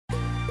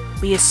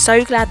We are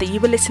so glad that you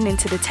were listening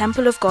to the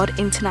Temple of God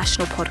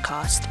International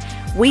podcast.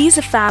 We as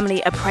a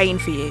family are praying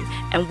for you,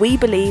 and we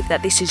believe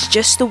that this is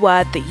just the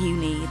word that you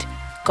need.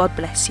 God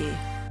bless you.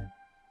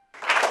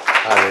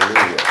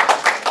 Hallelujah.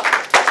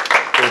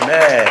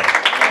 Amen.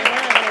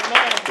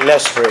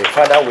 Let's pray.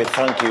 Father, we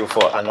thank you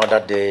for another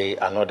day,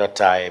 another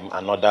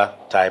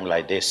time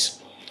like this.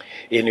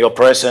 In your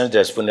presence,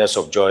 there's fullness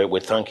of joy.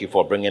 We thank you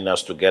for bringing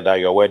us together.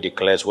 Your word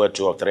declares, where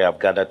two or three have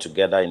gathered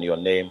together in your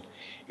name,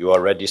 you are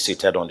already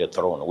seated on the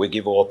throne. We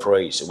give all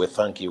praise. We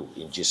thank you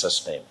in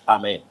Jesus' name.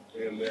 Amen.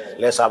 Amen.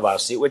 Let's have our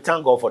seat. We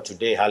thank God for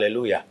today.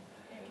 Hallelujah.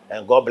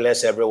 And God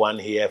bless everyone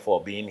here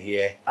for being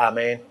here.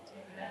 Amen.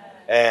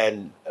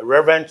 And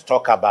Reverend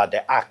talk about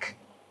the ark.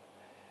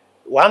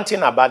 One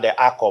thing about the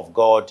ark of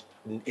God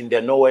in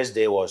the Noah's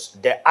day was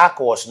the ark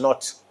was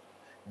not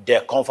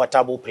the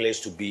comfortable place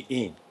to be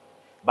in,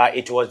 but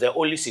it was the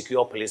only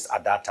secure place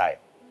at that time.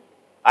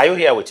 Are you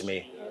here with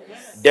me?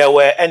 Yes. There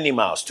were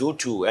animals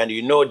too, and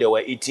you know they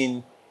were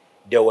eating,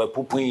 they were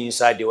pooping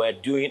inside, they were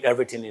doing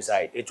everything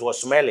inside. It was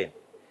smelling.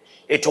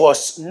 It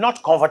was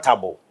not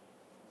comfortable,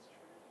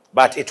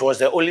 but it was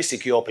the only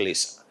secure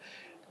place.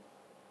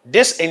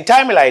 This, in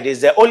time like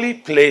this, the only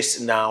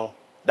place now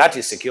that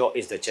is secure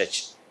is the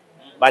church.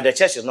 But the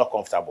church is not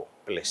comfortable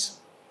place.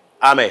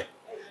 Amen.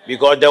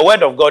 Because the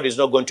word of God is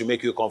not going to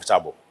make you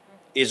comfortable.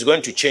 It's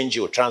going to change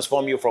you,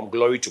 transform you from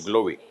glory to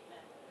glory.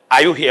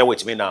 Are you here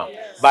with me now?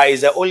 Yes. But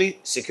it's the only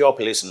secure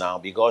place now,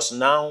 because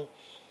now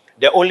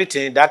the only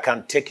thing that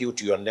can take you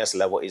to your next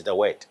level is the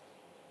word.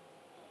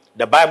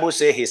 The Bible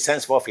says he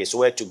sends forth his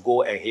word to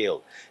go and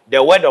heal.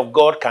 The word of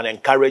God can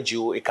encourage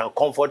you, it can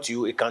comfort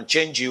you, it can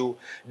change you.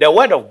 The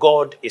word of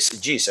God is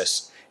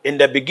Jesus. In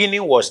the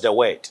beginning was the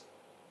word.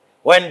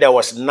 When there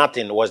was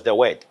nothing was the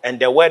word, and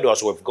the word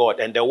was with God,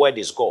 and the word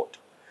is God.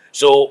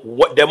 So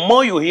the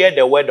more you hear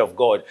the word of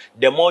God,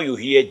 the more you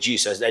hear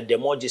Jesus, and the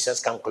more Jesus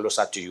comes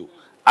closer to you.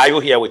 Are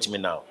you here with me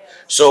now?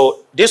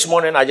 So this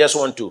morning I just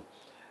want to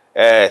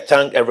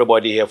thank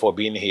everybody here for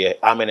being here.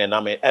 Amen and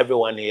amen.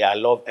 Everyone here, I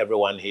love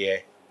everyone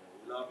here.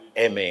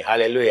 Amen.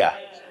 Hallelujah.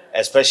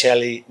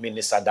 Especially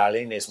Minister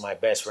Darlene is my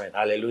best friend.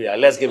 Hallelujah.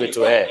 Let's give it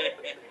to her.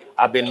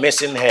 I've been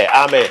missing her.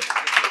 Amen.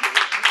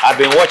 I've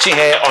been watching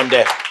her on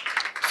the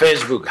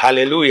Facebook.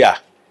 Hallelujah.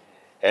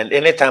 And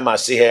anytime I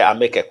see her, I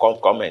make a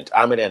comment.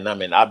 Amen and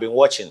amen. I've been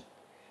watching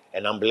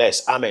and I'm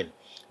blessed. Amen.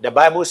 The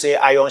Bible says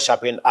iron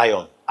sharpen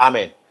iron.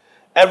 Amen.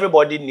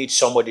 Everybody needs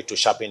somebody to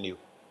sharpen you.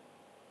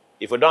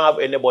 If you don't have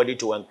anybody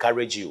to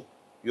encourage you,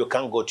 you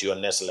can't go to your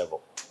next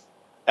level.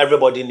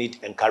 Everybody needs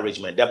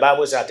encouragement. The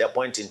Bible says at a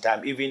point in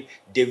time, even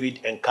David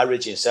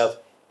encouraged himself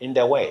in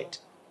the word.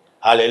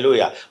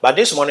 Hallelujah. But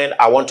this morning,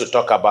 I want to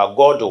talk about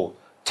God will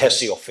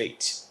test your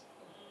faith.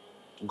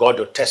 God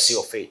will test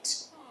your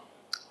faith.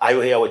 Are you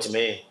here with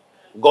me?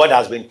 God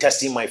has been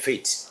testing my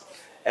faith.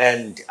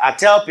 And I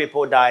tell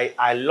people that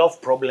I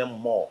love problem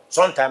more.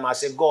 Sometimes I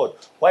say, God,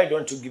 why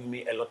don't you give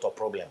me a lot of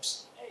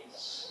problems?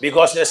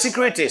 Because the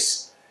secret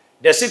is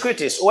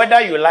whether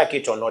you like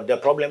it or not, the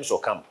problems will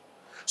come.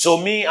 So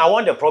me, I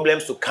want the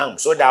problems to come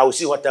so that I will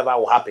see whatever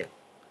will happen.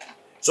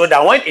 So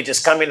that when it is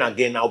coming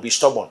again, I'll be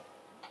stubborn.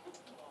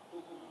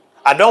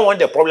 I don't want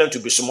the problem to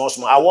be small.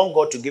 I want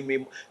God to give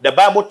me. The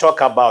Bible talk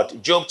about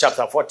Job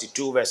chapter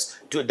 42 verse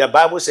 2. The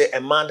Bible says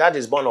a man that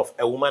is born of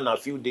a woman a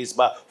few days,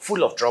 but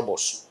full of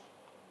troubles.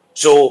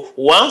 So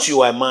once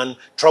you are a man,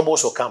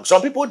 troubles will come.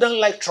 Some people don't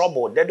like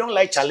trouble. They don't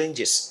like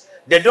challenges.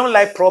 They don't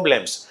like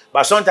problems.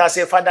 But sometimes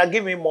I say, Father,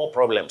 give me more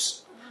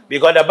problems.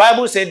 Because the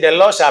Bible says the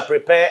Lord shall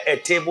prepare a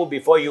table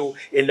before you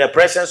in the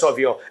presence of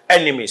your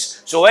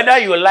enemies. So whether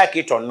you like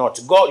it or not,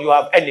 God, you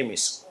have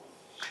enemies.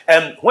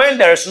 And when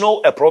there is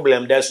no a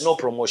problem, there's no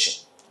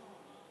promotion.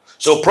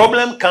 So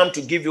problem come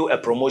to give you a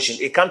promotion.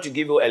 It comes to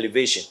give you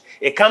elevation.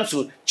 It comes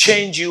to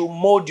change you,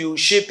 mold you,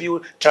 shape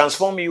you,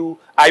 transform you.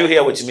 Are you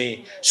here with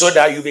me? So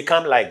that you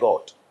become like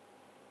God.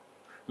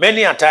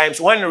 Many a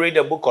times when you read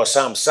the book of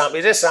Psalms,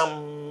 is it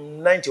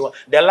Psalm 91?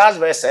 The last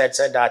verse said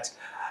that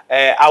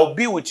I'll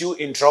be with you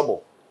in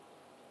trouble.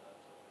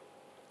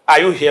 Are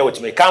you here with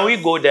me? Can we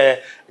go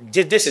there?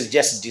 This is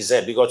just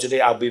dessert because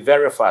today I'll be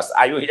very fast.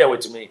 Are you here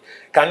with me?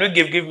 Can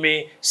you give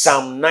me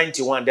Psalm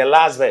 91, the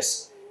last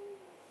verse?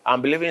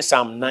 I'm believing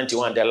Psalm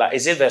 91.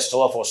 Is it verse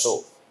 12 or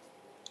so?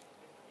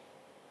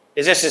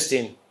 Is it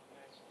 16?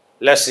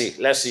 Let's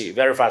see.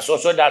 Very fast.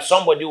 So that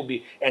somebody will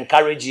be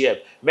encouraged here.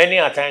 Many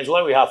a times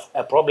when we have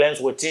problems,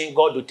 we think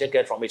God will take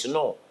it from it.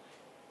 No.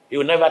 He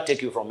will never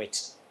take you from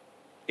it.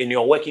 In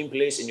your working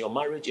place, in your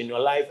marriage, in your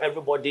life,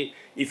 everybody,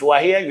 if you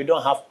are here, you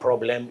don't have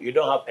problem, you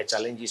don't have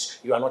challenges,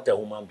 you are not a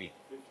human being.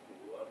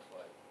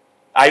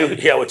 Are you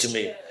here with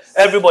me?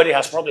 Everybody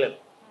has problem.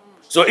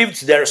 So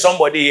if there is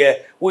somebody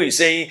here who is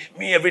saying,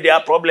 me every day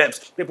have problems,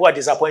 people are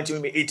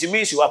disappointing me, it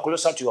means you are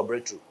closer to your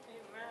breakthrough.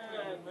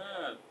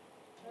 Amen.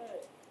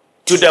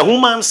 To the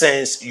human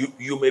sense,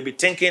 you may be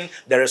thinking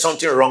there is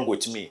something wrong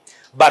with me.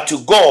 But to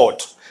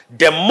God,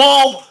 the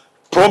more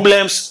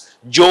problems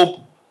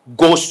Job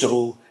goes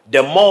through,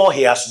 the more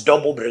he has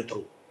double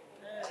breakthrough.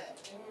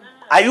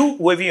 Are you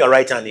waving your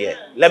right hand here?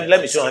 Let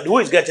me see who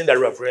is getting the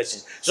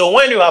reference. So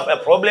when you have a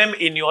problem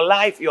in your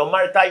life, your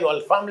marital,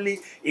 your family,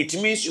 it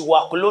means you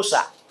are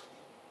closer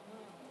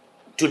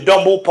to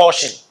double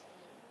portion.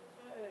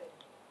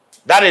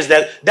 That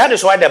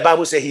is why the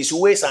Bible says his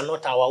ways are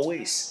not our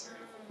ways.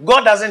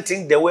 God doesn't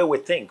think the way we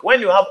think.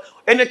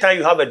 Anytime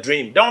you have a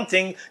dream, don't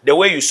think the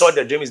way you saw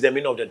the dream is the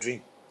meaning of the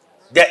dream.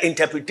 The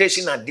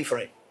interpretation are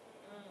different.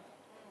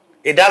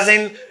 It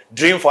doesn't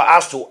dream for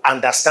us to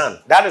understand.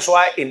 That is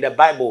why in the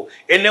Bible,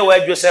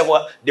 anywhere Joseph,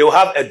 they will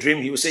have a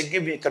dream. He will say,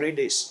 give me 3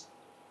 days.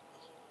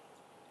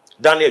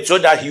 Daniel, so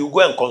that he will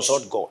go and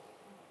consult God.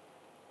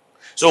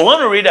 So when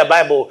we read the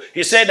Bible,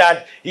 he said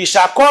that he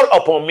shall call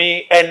upon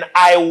me and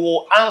I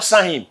will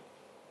answer him.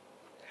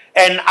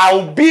 And I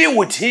will be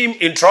with him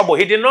in trouble.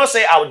 He did not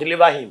say I will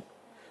deliver him.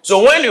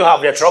 So when you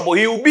have the trouble,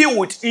 he will be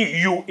with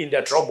you in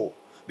the trouble.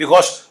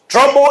 Because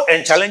trouble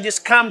and challenges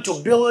come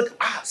to build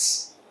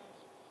us.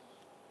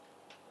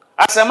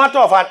 As a matter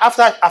of fact,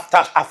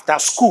 after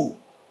school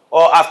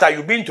or after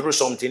you've been through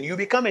something, you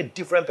become a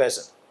different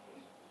person.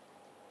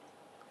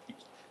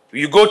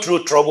 You go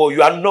through trouble,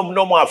 you are no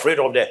more afraid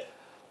of the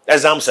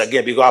exams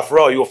again because after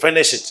all, you'll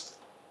finish it.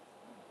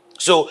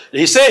 So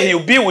he said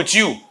he'll be with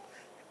you.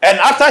 And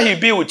after he'll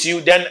be with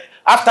you, then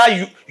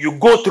after you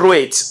go through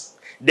it,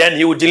 then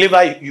he will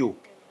deliver you.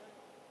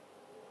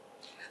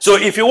 So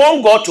if you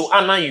want God to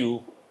honor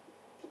you,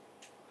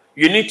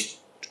 you need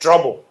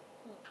trouble.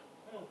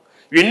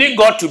 You need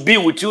God to be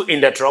with you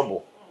in the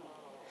trouble.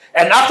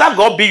 And after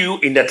God be you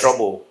in the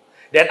trouble,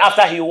 then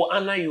after he will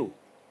honor you.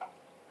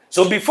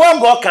 So before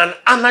God can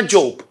honor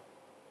Job,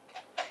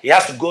 he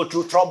has to go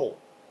through trouble.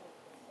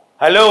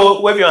 Hello,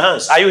 wave your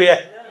hands. Are you here?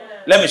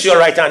 Yeah. Let me see your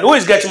right hand. Who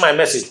is getting my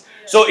message?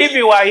 So if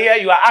you are here,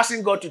 you are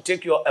asking God to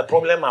take your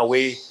problem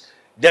away,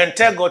 then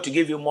tell God to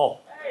give you more.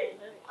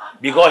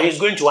 Because he's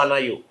going to honor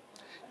you.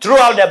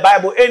 Throughout the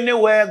Bible,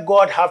 anywhere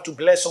God have to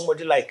bless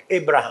somebody like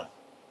Abraham,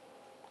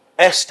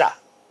 Esther,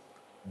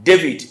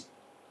 David,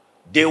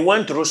 they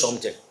went through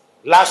something.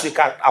 Last week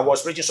I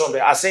was preaching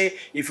somewhere. I say,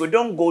 if you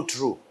don't go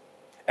through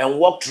and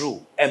walk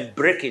through and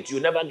break it,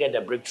 you never get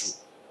the breakthrough.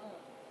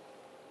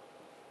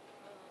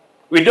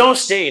 We don't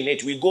stay in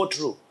it. We go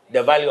through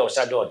the valley of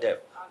shadow of death.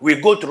 We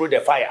go through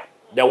the fire,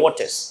 the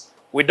waters.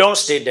 We don't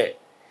stay there.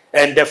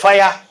 And the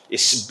fire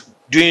is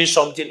doing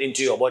something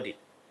into your body.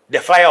 The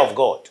fire of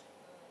God,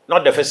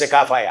 not the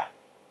physical fire.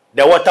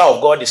 The water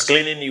of God is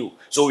cleaning you.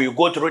 So we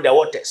go through the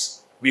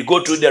waters. We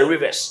go through the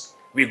rivers.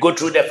 We go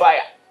through the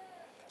fire.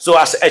 So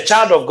as a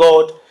child of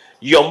God,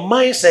 your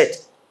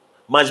mindset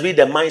must be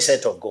the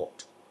mindset of God.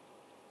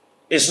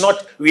 It's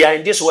not, we are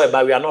in this world,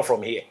 but we are not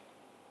from here.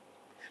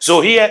 So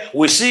here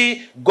we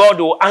see God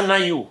will honor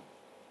you.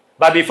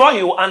 But before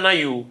he will honor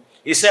you,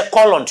 he said,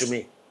 call unto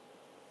me.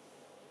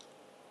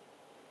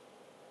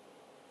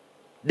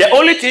 The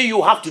only thing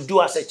you have to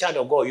do as a child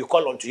of God, you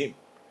call unto him.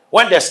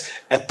 When there's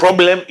a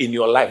problem in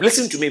your life,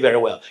 listen to me very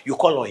well. You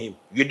call on him.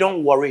 You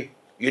don't worry.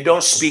 You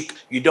don't speak.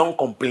 You don't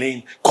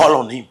complain. Call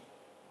on him.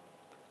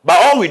 But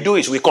all we do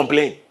is we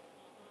complain.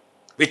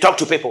 We talk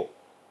to people.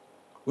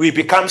 We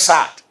become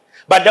sad.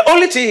 But the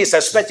only thing he's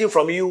expecting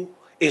from you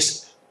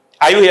is,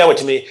 are you here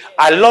with me?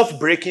 I love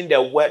breaking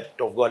the word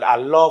of God. I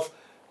love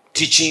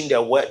teaching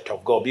the word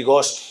of God.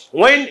 Because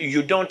when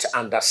you don't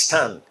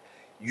understand,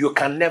 you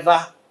can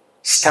never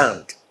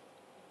stand.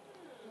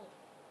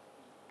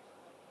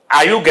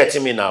 Are you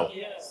getting me now?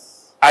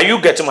 Yes. Are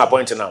you getting my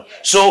point now?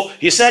 So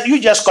he said,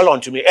 you just call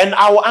on to me and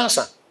I will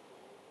answer.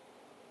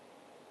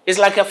 It's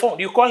like a phone.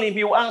 You call him,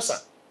 he will answer.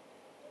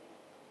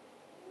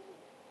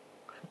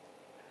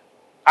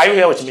 Are you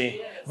here with me?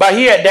 Yes. But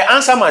here, the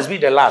answer must be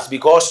the last,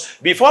 because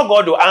before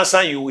God will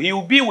answer you, he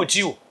will be with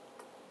you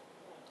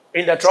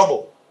in the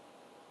trouble.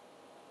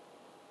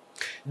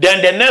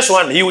 Then the next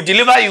one, he will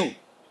deliver you.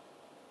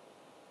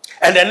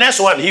 And the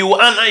next one, he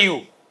will honor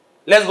you.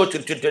 Let's go to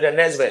the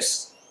next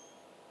verse.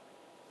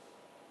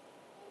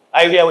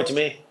 Are you here with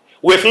me?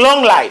 With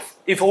long life,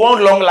 if you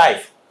want long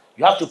life,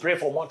 you have to pray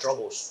for more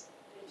troubles.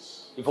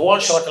 If you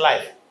want short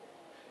life.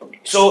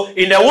 So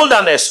in the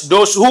wilderness,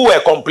 those who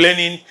were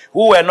complaining,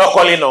 who were not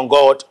calling on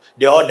God,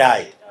 they all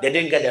died. They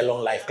didn't get a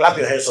long life. Clap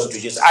your hands unto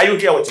Jesus. Are you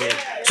here with me?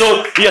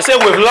 So he said,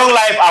 with long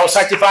life, I will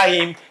sanctify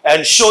him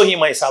and show him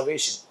my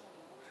salvation.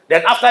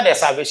 Then after the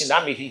salvation,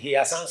 that means he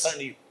has answered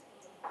you.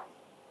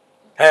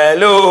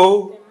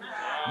 Hello.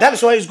 That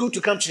is why it's good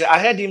to come to. I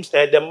heard him,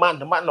 the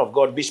man of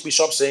God,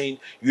 Bishop, saying,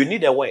 you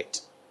need a word.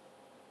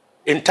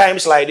 In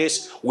times like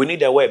this, we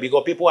need a word,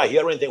 because people are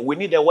hearing things. We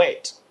need a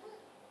word.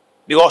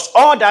 Because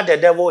all that the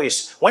devil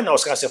is, when I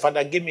was going to say,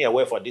 Father, give me a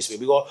word for this way,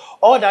 because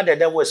all that the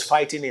devil is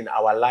fighting in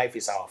our life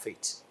is our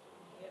faith.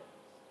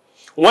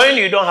 When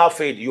you don't have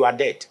faith, you are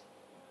dead.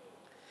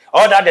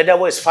 All that the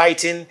devil is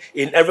fighting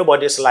in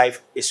everybody's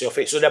life is your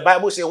faith. So the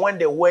Bible says when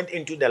they went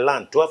into the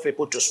land, 12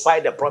 people to spy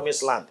the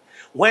promised land,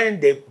 when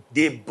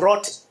they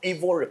brought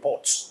evil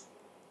reports.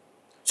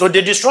 So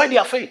they destroyed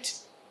their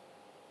faith.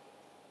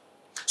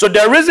 So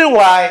the reason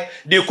why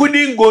they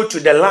couldn't go to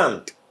the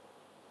land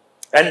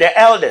and the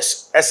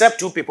elders, except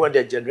 2 people in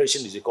their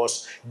generation, is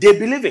because they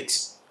believe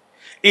it.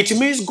 it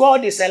means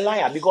God is a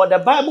liar, because the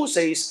Bible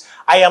says,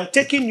 I am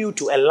taking you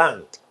to a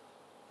land.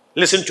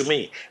 Listen to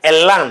me.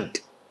 A land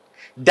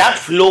that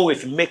flow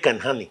with milk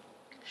and honey.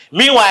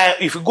 Meanwhile,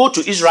 if you go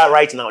to Israel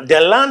right now, the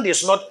land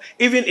is not,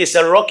 even it's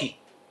a rocky.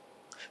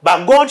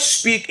 But God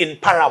speaks in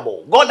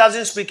parable. God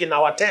doesn't speak in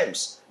our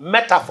terms.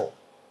 Metaphor.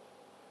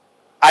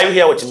 Are you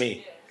here with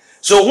me?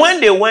 So when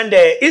they went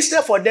there,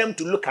 instead for them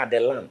to look at the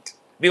land,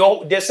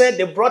 because they said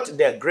they brought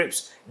their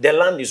grapes, the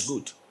land is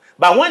good.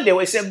 But when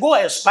they said, go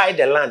and spy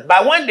the land.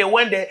 But when they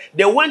went there,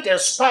 they went and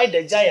spied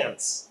the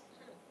giants.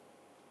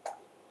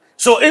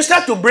 So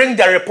instead to bring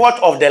the report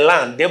of the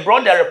land, they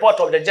brought the report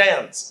of the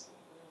giants.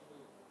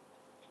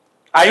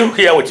 Are you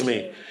here with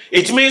me?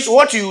 It means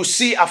what you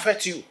see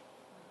affects you.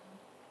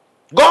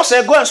 God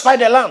said, go and spy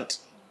the land.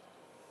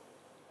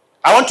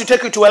 I want to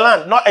take you to a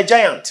land, not a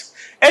giant.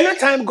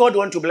 Anytime God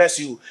wants to bless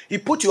you, he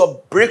put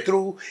your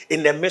breakthrough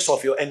in the midst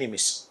of your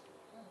enemies.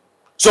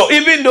 So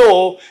even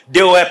though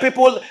there were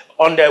people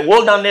on the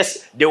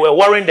wilderness, they were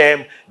worrying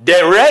them,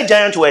 the red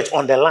giant was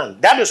on the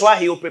land. That is why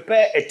he will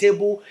prepare a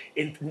table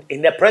in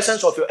the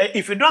presence of your enemies.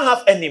 If you don't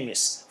have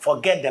enemies,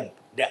 forget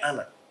the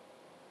honor.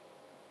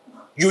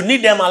 You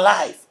need them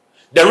alive.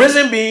 The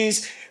reason being,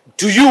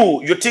 to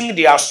you, you think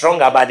they are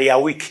stronger, but they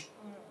are weak.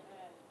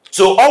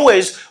 So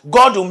always,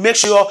 God will make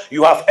sure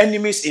you have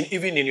enemies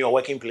even in your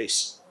working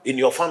place, in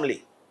your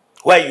family,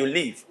 where you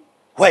live,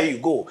 where you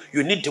go.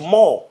 You need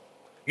more.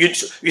 You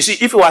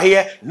see, if you are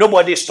here,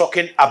 nobody is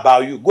talking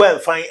about you. Go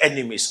and find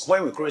enemies.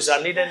 When we cruise,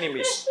 I need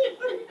enemies.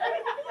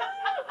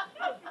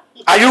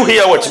 Are you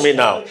here with me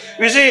now?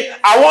 You see,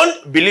 I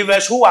want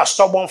believers who are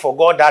stubborn for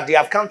God, that they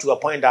have come to a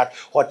point that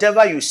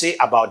whatever you say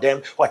about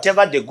them,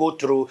 whatever they go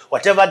through,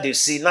 whatever they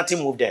see,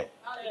 nothing moves them.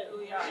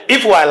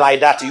 If you are like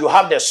that, you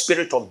have the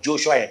spirit of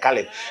Joshua and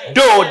Caleb.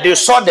 Though they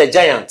saw the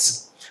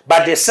giants,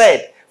 but they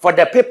said, for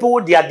the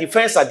people, their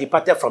defense are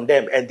departed from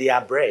them, and they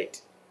are bred.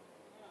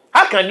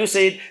 How can you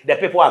say the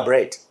people are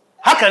bred?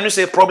 How can you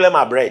say problem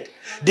are bred?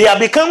 They have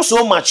become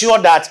so mature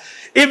that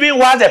even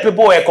while the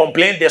people were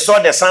complaining, they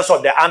saw the sons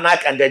of the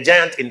Anak and the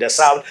giant in the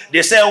south.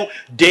 They said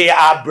they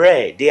are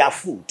bread, they are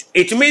food.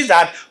 It means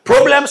that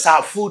problems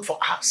are food for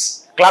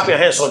us. Clap your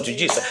hands unto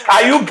Jesus.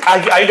 Are you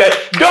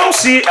don't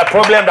see a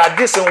problem that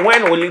this and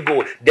when will it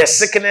go? The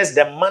sickness,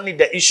 the money,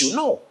 the issue.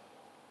 No.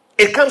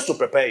 It comes to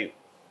prepare you.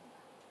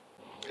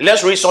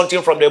 Let's read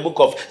something from the book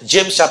of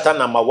James chapter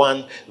number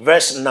 1,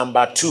 verse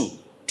number 2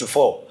 to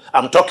 4.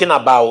 I'm talking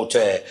about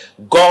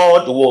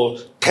God will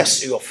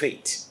test your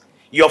faith.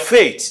 Your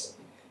faith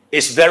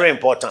is very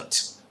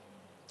important.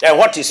 And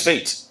what is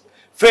faith?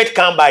 Faith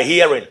comes by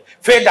hearing.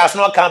 Faith does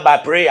not come by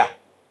prayer.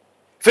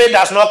 Faith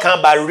does not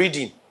come by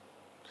reading.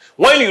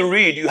 When you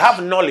read, you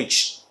have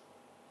knowledge.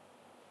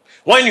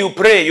 When you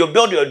pray, you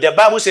build the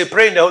Bible says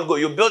pray in the Holy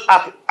Ghost. You build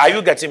up. Are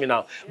you getting me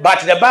now?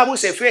 But the Bible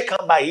says faith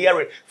comes by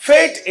hearing.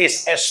 Faith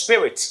is a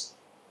spirit.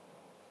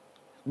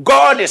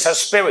 God is a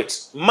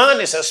spirit.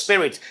 Man is a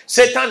spirit.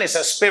 Satan is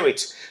a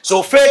spirit.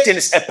 So faith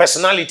is a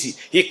personality.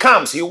 He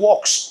comes, he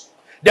walks.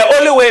 The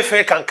only way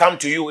faith can come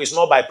to you is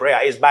not by prayer,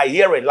 it's by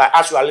hearing. Like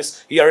as you are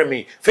hearing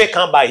me, faith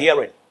comes by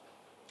hearing.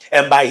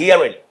 And by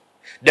hearing,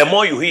 the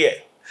more you hear,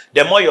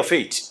 the more your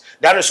faith.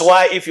 That is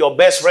why if your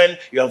best friend,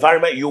 your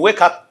environment, you wake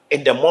up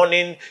in the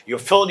morning, you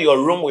fill your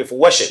room with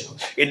worship.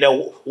 In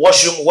the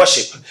washroom,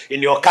 worship.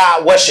 In your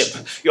car,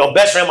 worship. Your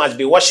best friend must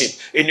be worship.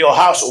 In your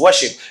house,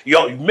 worship.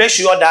 Make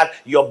sure that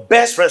your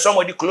best friend,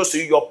 somebody close to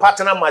you, your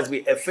partner must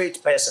be a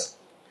faith person.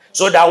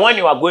 So that when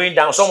you are going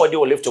down, somebody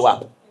will lift you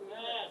up.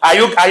 Are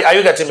you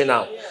getting me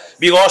now?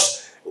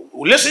 Because,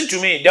 listen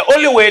to me, the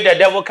only way the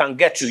devil can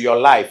get to your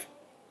life,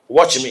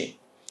 watch me,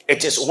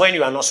 it is when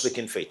you are not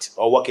speaking faith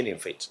or walking in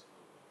faith.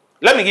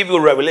 Let me give you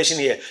a revelation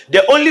here.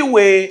 The only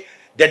way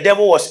the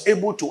devil was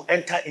able to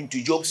enter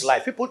into Job's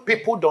life,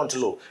 people don't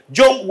know.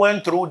 Job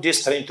went through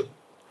this thing.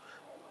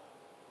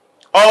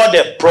 All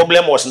the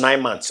problem was 9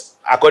 months,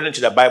 according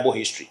to the Bible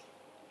history.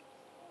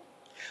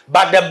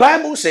 But the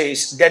Bible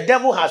says the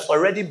devil has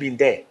already been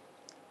there.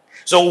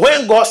 So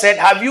when God said,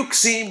 have you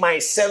seen my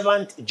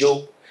servant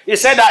Job? He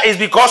said that it's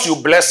because you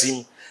bless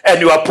him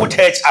and you have put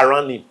hedge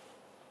around him.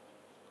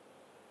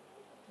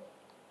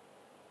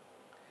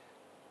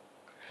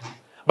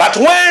 But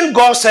when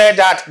God said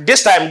that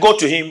this time go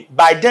to him,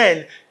 by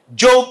then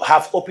Job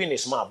have opened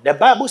his mouth. The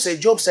Bible says,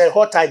 Job said,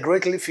 what I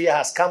greatly fear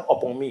has come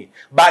upon me.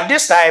 But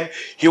this time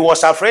he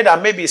was afraid that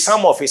maybe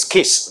some of his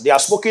case, they are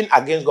spoken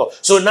against God.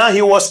 So now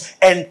he was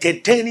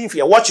entertaining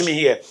fear. Watch me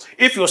here.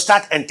 If you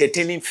start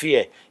entertaining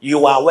fear,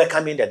 you are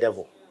welcoming the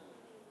devil.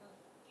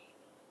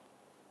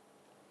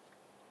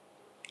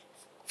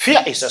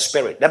 Fear is a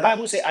spirit. The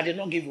Bible says, I did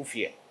not give you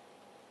fear,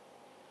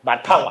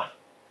 but power,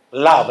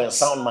 love, and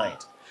sound mind.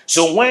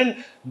 So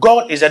when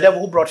God is the devil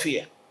who brought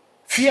fear,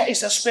 fear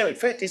is a spirit.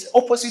 Faith is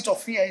opposite of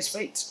fear is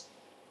faith.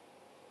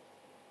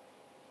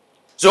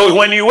 So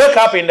when you wake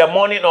up in the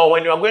morning or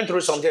when you are going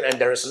through something and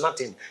there is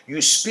nothing,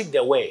 you speak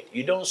the word.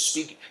 You don't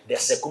speak the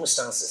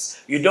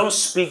circumstances. You don't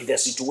speak the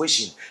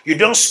situation. You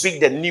don't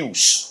speak the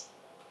news.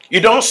 You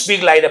don't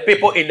speak like the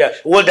people in the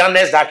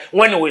wilderness that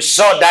when we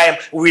saw them,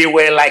 we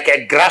were like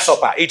a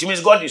grasshopper. It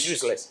means God is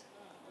useless.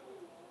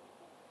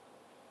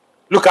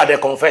 Look at the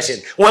confession.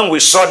 When we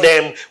saw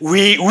them,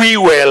 we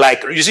were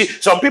like, you see,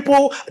 some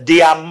people,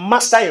 they are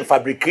master in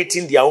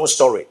fabricating their own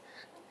story.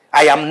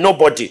 I am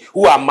nobody.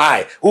 Who am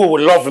I? Who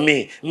will love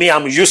me? Me,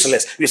 I'm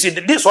useless. You see,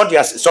 this is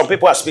what some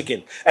people are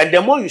speaking. And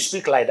the more you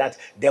speak like that,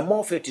 the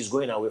more faith is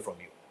going away from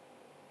you.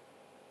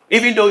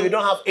 Even though you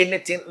don't have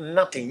anything,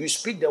 nothing, you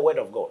speak the word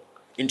of God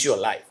into your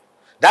life.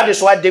 That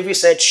is why David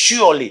said,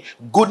 surely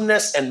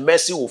goodness and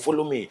mercy will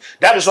follow me.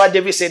 That is why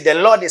David said, the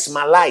Lord is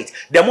my light.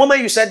 The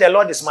moment you said the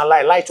Lord is my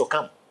light, light will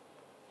come.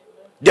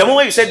 The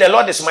moment you say the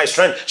Lord is my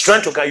strength,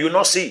 strength will come. You will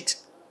not see it.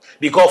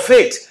 Because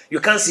faith, you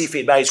can't see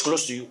faith, but it's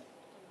close to you.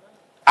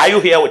 Are you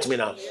here with me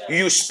now?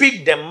 You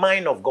speak the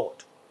mind of God.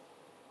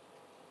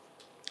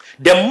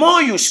 The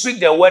more you speak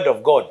the word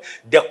of God,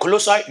 the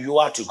closer you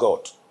are to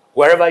God,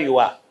 wherever you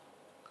are.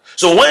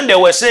 So when they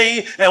were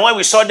saying, and when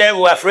we saw them,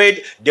 we were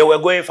afraid, they were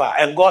going far.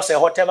 And God said,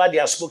 whatever they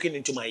have spoken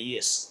into my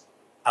ears,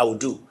 I will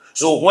do.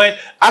 So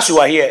as you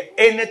are here,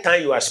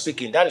 anytime you are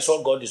speaking, that is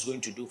what God is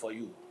going to do for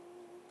you.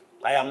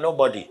 I am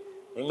nobody.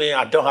 I mean,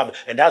 I don't have,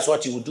 and that's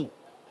what He will do.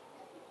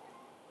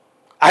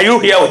 Are you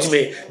here with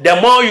me? The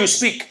more you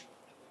speak,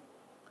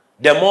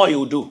 the more He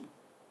will do.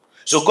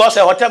 So God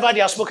said, whatever they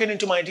have spoken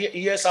into my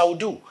ears, I will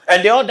do.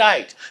 And they all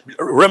died.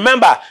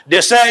 Remember, they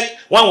said,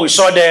 when we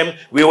saw them,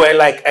 we were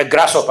like a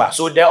grasshopper.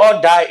 So they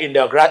all died in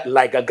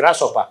like a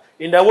grasshopper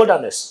in the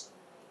wilderness.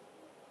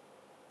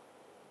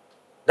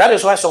 That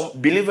is why some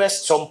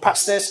believers, some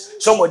pastors,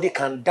 somebody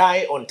can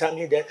die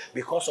untimely death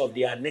because of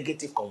their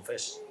negative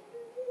confession.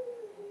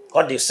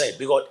 What they said.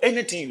 Because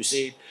anything you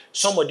say,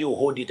 somebody will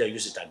hold it and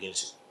use it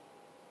against you.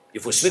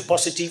 If we speak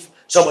positive,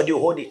 somebody will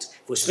hold it.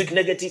 If we speak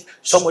negative,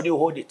 somebody will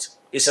hold it.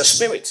 It's a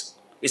spirit.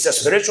 It's a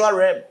spiritual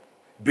realm.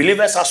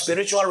 Believers are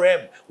spiritual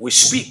realm. We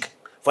speak.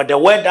 For the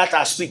word that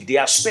I speak, they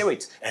are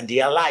spirit and they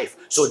are life.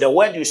 So the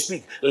word you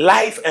speak,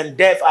 life and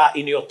death are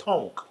in your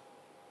tongue.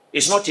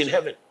 It's not in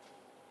heaven.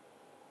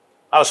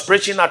 I was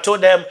preaching, I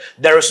told them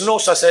there is no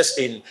success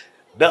in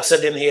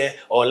Belseden here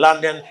or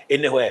London,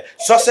 anywhere.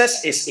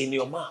 Success is in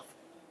your mouth.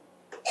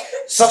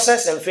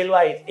 Success and failure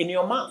are in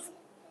your mouth.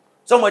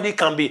 Somebody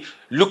can be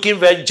looking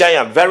very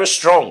giant, very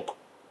strong.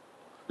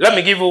 Let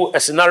me give you a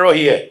scenario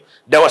here.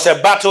 There was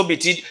a battle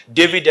between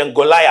David and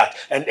Goliath.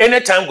 And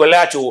anytime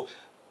Goliath will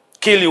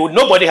kill you,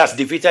 nobody has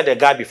defeated the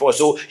guy before,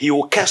 so he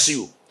will curse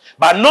you.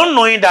 But not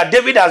knowing that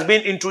David has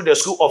been into the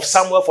school of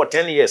Samuel for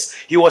 10 years.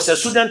 He was a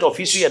student of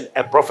history and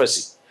a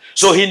prophecy.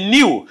 So he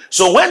knew.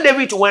 So when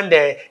David went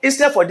there,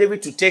 instead for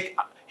David to take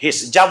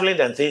his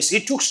javelin and things, he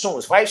took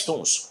stones, 5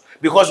 stones.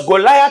 Because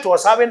Goliath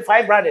was having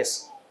 5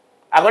 brothers,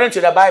 according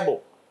to the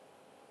Bible.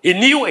 He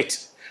knew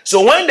it.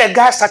 So when the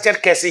guy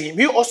started cursing him,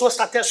 he also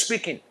started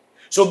speaking.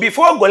 So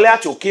before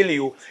Goliath will kill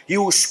you, he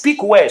will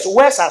speak words.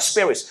 Words are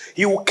spirits.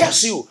 He will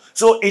curse you.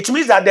 So it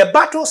means that the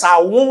battles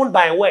are won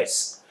by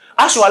words.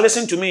 As you are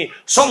listening to me,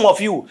 some of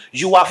you,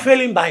 you are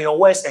failing by your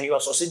words and you are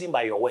succeeding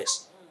by your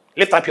words.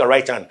 Lift up your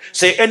right hand.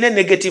 Say, any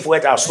negative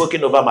word I've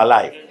spoken over my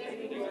life,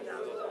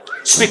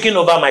 speaking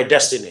over my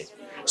destiny.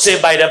 Say,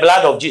 by the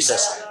blood of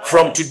Jesus,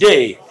 from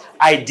today,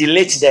 I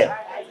delete them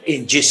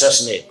in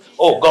Jesus' name.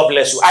 Oh, God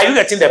bless you. Are you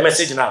getting the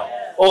message now?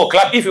 Oh,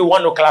 clap. If you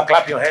want to clap,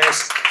 clap your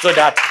hands so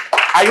that,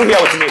 are you here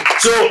with me?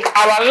 So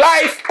our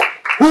life,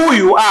 who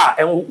you are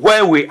and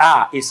where we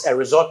are is a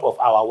result of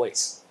our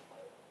words.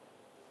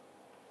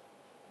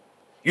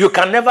 You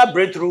can never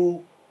break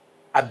through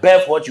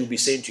above what you'll be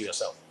saying to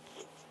yourself.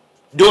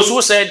 Those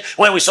who said,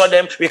 when we saw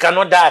them, we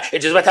cannot die,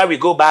 it is better we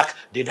go back,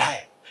 they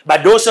die.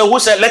 But those who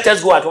said, let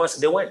us go at once,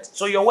 they went.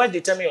 So your word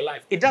determines your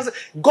life. It doesn't.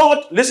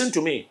 God, listen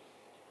to me.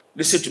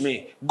 Listen to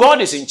me.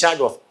 God is in charge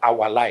of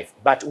our life,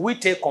 but we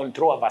take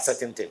control over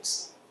certain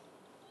things.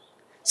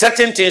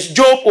 Certain things,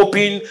 Job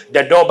opened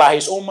the door by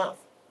his own mouth.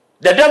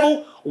 The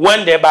devil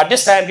went there, but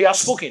this time he has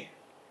spoken.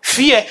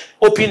 Fear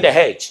opened the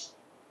hedge.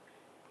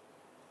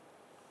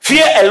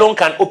 Fear alone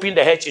can open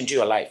the hedge into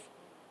your life.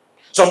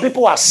 Some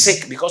people are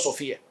sick because of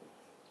fear.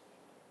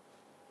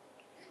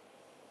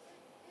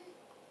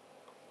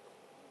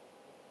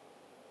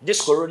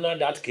 This corona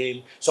that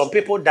came, some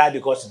people died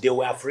because they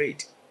were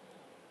afraid.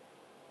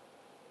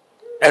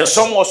 And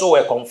some also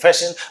were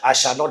confessing, I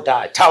shall not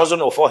die. 1,000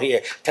 will fall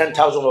here,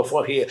 10,000 will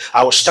fall here.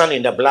 I will stand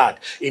in the blood.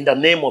 In the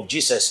name of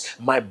Jesus,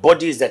 my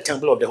body is the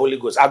temple of the Holy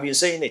Ghost. I've been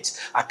saying it.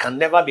 I can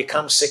never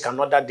become sick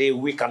another day,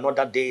 weak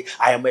another day.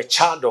 I am a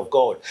child of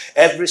God.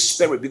 Every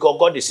spirit, because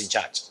God is in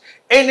charge.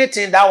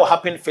 Anything that will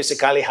happen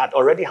physically had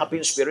already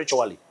happened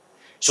spiritually.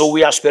 So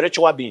we are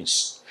spiritual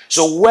beings.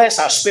 So words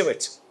are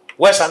spirit.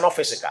 Words are not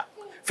physical.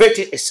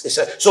 Faith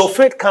so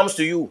faith comes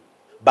to you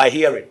by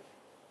hearing.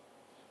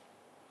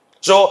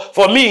 So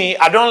for me,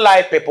 I don't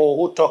like people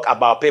who talk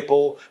about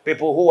people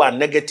who are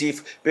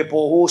negative,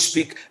 people who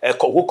speak,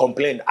 who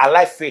complain. I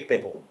like faith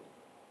people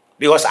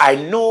because I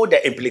know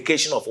the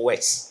implication of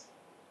words.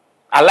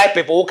 I like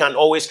people who can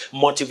always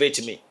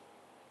motivate me.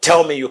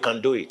 Tell me you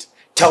can do it.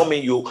 Tell me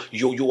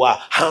you are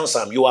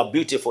handsome, you are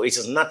beautiful. It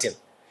is nothing.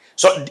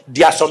 So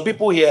there are some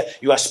people here,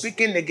 you are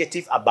speaking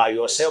negative about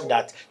yourself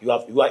that you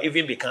are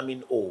even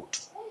becoming old.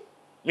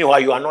 Meanwhile,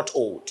 you are not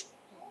old.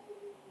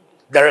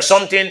 There is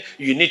something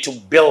you need to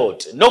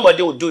build.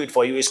 Nobody will do it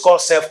for you. It's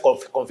called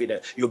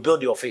self-confidence. You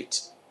build your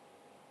faith.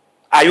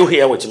 Are you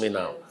here with me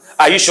now?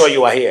 Are you sure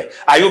you are here?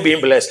 Are you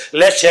being blessed?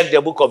 Let's check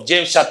the book of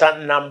James chapter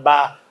 1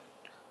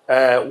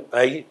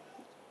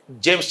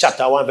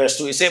 verse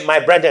 2. He said, my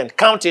brethren,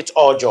 count it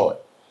all joy.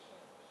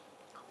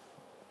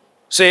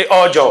 Say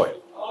all joy.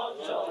 All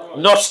joy.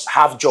 Not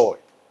half joy.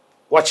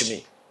 Watch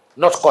me.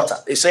 Not quarter.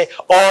 He said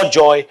all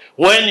joy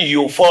when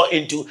you fall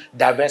into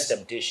diverse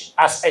temptation.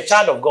 As a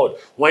child of God,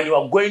 when you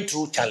are going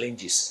through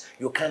challenges,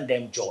 you can't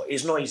damn joy.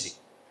 It's not easy.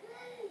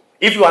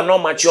 If you are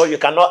not mature, you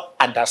cannot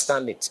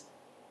understand it.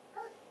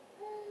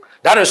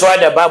 That is why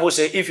the Bible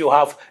says if you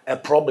have a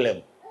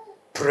problem,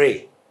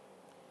 pray.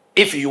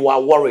 If you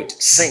are worried,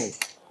 sing.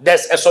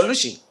 There's a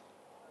solution.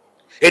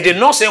 It did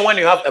not say when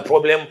you have a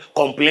problem,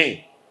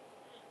 complain.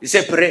 He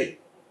said pray.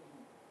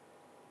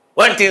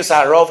 When things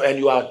are rough and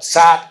you are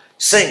sad,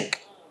 sing.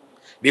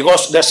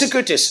 Because the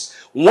secret is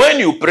when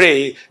you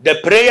pray, the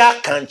prayer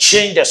can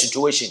change the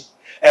situation.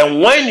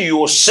 And when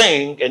you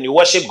sing and you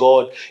worship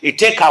God, He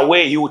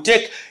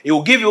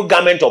will give you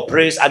garment of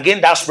praise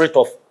against that spirit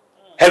of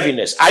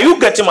heaviness. Are you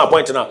getting my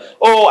point now?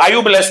 Oh, are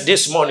you blessed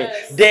this morning?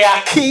 Yes. There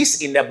are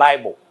keys in the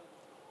Bible.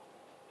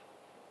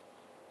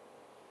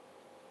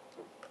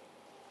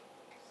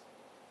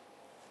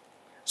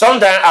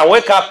 Sometimes I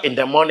wake up in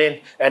the morning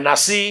and I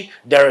see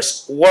there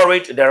is worry,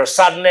 there is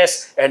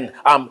sadness, and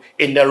I'm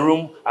in the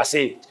room. I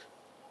say,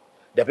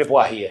 the people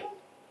are here.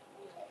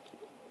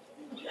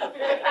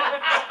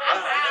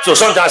 So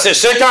sometimes I say,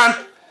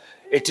 Satan,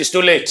 it is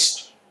too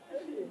late.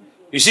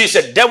 You see,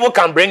 the devil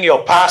can bring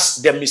your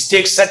past, the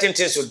mistakes, certain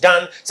things you've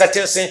done,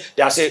 certain things.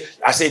 I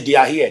say, they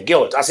are here.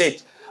 Guilt. I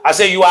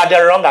say, you are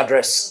the wrong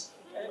address.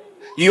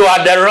 You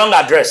are the wrong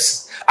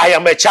address. I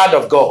am a child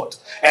of God.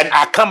 And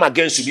I come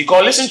against you.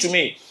 Because listen to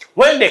me.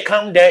 When they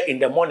come there in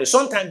the morning,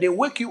 sometimes they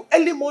wake you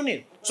early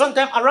morning.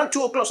 Sometimes around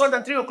 2 o'clock,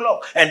 sometimes 3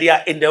 o'clock. And they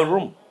are in the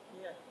room.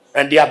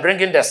 And they are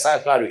bringing the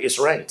salary. It's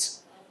rent.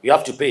 You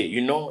have to pay.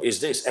 You know, it's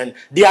this. And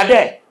they are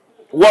there.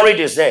 Worried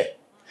is there.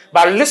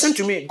 But listen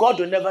to me. God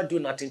will never do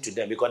nothing to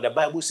them. Because the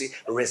Bible says,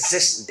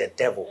 resist the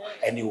devil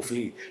and he will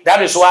flee.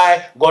 That is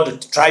why God will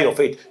try your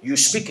faith. You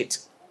speak it.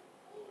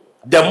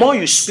 The more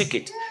you speak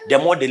it, the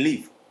more they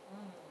leave.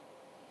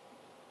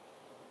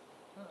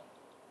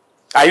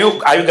 Are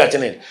you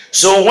getting it?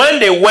 So when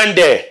they went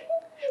there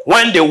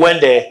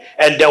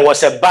and there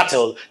was a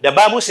battle, the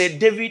Bible said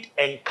David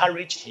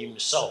encouraged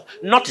himself,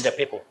 not the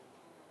people.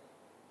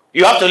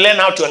 You have to learn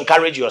how to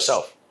encourage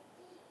yourself.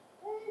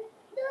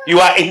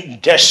 You are in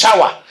the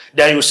shower,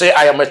 then you say,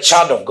 I am a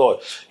child of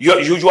God.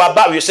 You are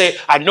back, you say,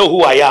 I know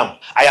who I am.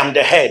 I am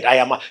the head.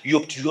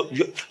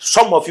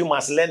 Some of you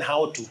must learn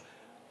how to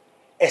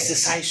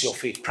exercise your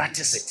faith,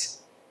 practice it.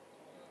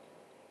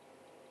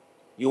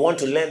 You want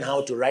to learn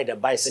how to ride a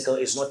bicycle,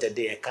 it's not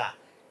a car.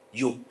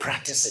 You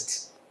practice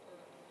it.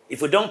 If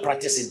you don't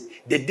practice it,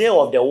 the day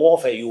of the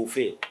warfare, you will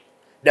fail.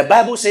 The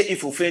Bible says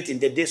if you fail in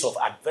the days of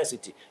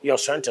adversity, your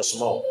strength is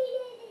small.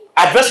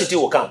 Adversity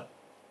will come.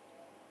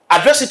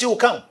 Adversity will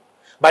come.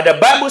 But the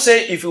Bible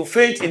says if you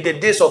faint in the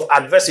days of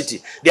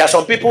adversity, there are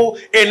some people,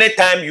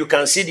 anytime you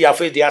can see their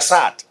face, they are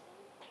sad.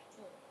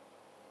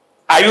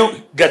 Are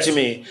you getting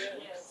me?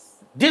 Yes.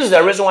 This is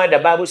the reason why the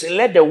Bible says,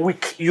 let the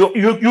weak,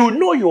 you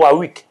know you are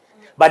weak.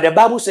 But the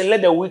Bible says,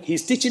 let the weak,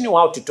 he's teaching you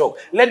how to talk.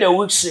 Let the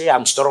weak say,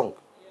 I'm strong.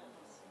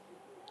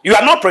 You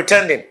are not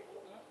pretending.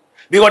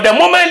 Because the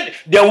moment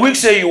the weak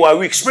say you are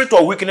weak, spirit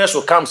of weakness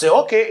will come, say,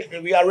 okay,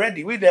 we are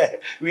ready. We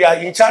are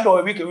in charge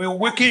of weak. We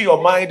weaken your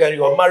mind and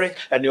your marriage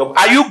and your.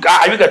 Are you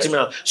getting me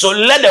now? So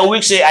let the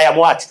weak say, I am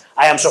what?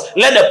 I am strong.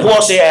 Let the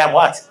poor say, I am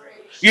what?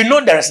 You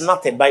know there is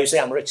nothing, but you say,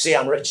 I'm rich. Say,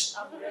 I'm rich.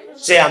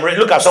 Say, I'm rich.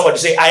 Look at somebody,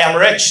 say, I am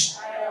rich.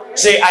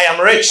 Say, I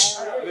am rich.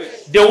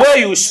 The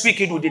way you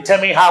speak it will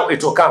determine how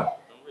it will come.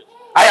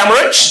 I am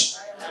rich.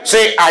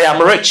 Say, I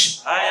am rich.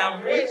 I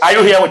am rich. Are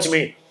you here with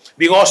me?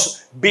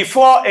 Because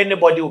before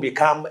anybody will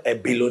become a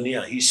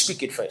billionaire, you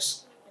speak it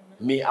first.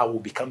 Me, I will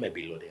become a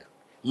billionaire.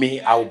 Me,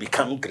 I will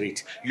become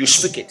great. You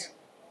speak it.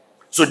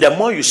 So the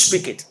more you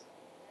speak it,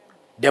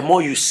 the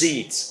more you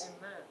see it.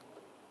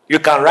 You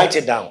can write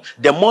it down.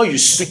 The more you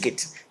speak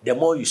it, the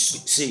more you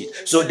see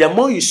it. So the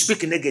more you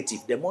speak negative,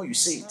 the more you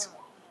see it.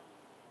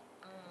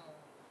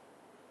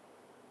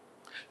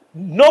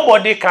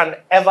 Nobody can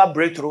ever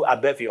break through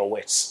above your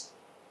words.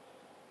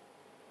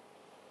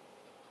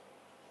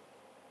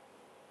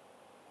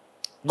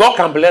 God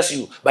can bless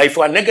you, but if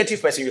you are a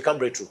negative person, you can't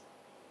break through.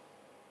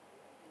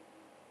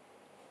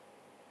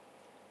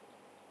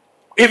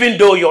 Even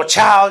though your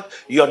child,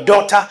 your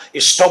daughter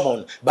is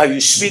stubborn, but you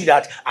speak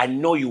that, I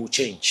know you will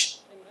change.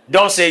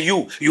 Don't say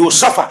you will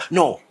suffer.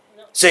 No.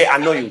 Say, I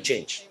know you will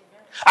change.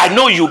 I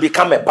know you will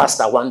become a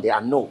pastor one day.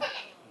 I know.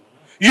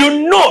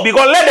 You know,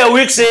 because let the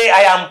weak say,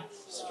 I am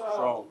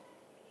strong.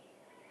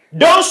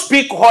 Don't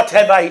speak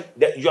whatever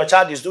your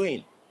child is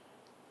doing.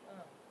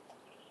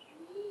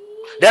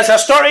 There's a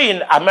story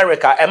in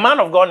America, a man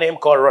of God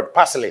named called Rod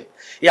Parsley.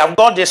 He have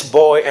got this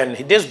boy, and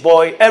this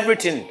boy,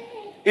 everything,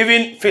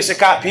 even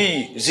physical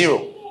PE,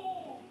 0.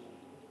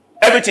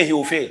 Everything he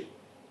will fail.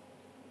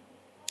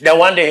 Then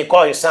one day he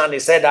called his son, he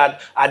said that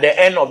at the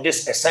end of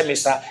this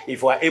semester,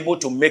 if you are able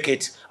to make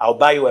it, I'll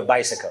buy you a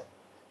bicycle.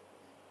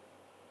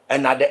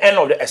 And at the end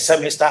of the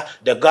semester,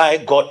 the guy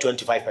got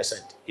 25%.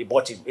 He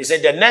bought it. He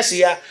said, the next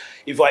year,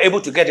 if you are able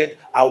to get it,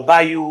 I'll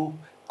buy you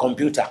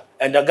computer.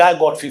 And the guy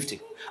got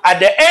 50. At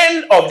the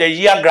end of the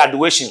year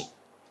graduation,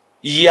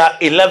 year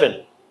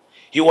 11,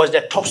 he was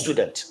the top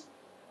student.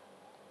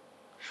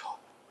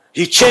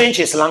 He changed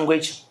his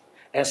language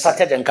and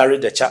started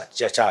encouraging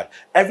the child.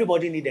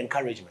 Everybody needs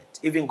encouragement,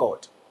 even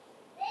God.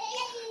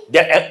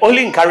 The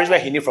only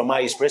encouragement he needs from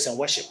us is praise and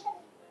worship.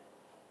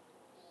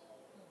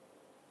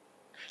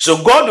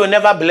 So God will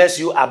never bless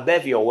you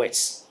above your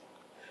words.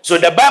 So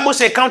the Bible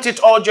says, count it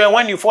all joy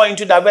when you fall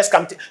into that verse.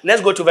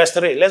 Let's go to verse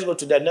 3. Let's go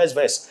to the next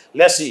verse.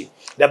 Let's see.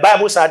 The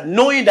Bible said,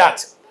 knowing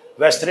that,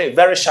 verse 3,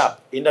 very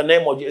sharp, in the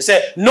name of Jesus. It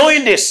said,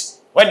 knowing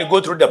this, when you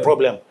go through the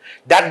problem,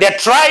 that the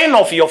trying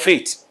of your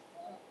faith,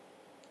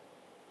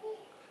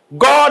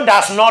 God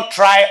does not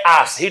try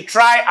us. He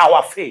tried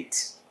our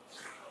faith.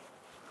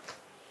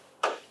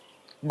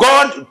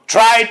 God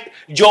tried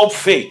Job's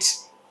faith.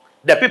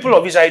 The people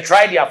of Israel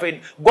tried their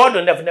faith. God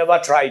will never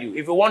try you.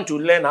 If you want to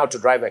learn how to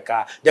drive a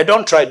car, they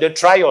don't try. They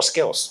try your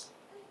skills.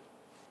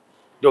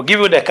 They'll give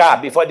you the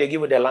car before they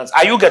give you the land.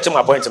 Are you getting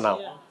my point now?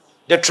 Yeah.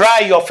 They try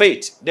your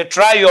faith. They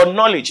try your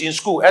knowledge in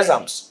school,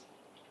 exams.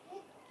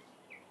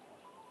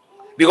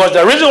 Because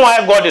the reason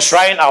why God is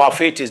trying our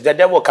faith is the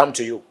devil will come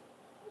to you.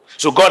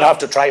 So God have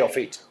to try your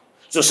faith.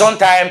 So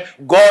sometimes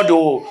God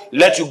will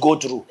let you go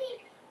through.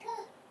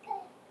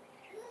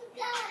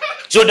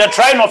 So the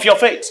trying of your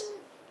faith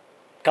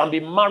can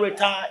be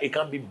marital, it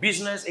can be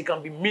business, it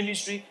can be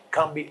ministry, it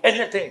can be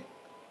anything.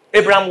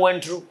 Abraham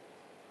went through.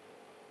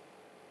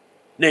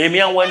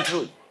 Nehemiah went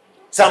through.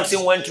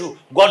 Samson went through.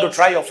 God will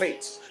try your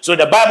faith. So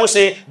the Bible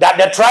says that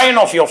the trying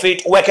of your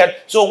faith worketh.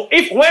 So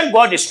when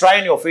God is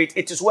trying your faith,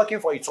 it is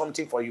working for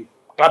something for you.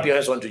 Clap your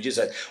hands unto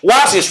Jesus.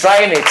 Whilst he's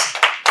trying it,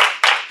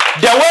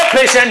 the word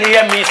patient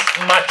here means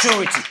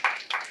maturity.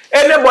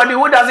 Anybody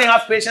who doesn't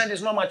have patience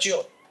is not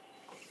mature.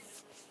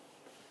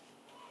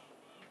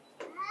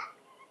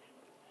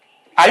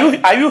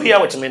 Are you here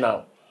with me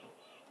now?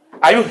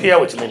 Are you here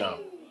with me now?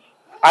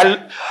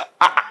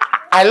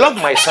 I love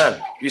my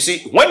son. You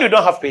see, when you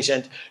don't have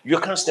patience, you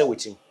can't stay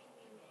with him.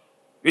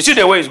 You see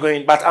the way he's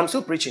going, but I'm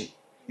still preaching.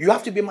 You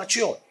have to be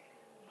mature.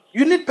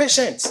 You need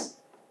patience.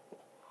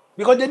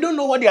 Because they don't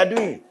know what they are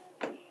doing.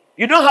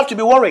 You don't have to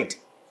be worried.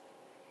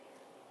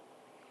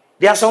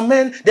 There are some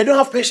men, they don't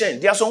have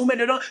patience. There are some women,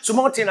 they don't.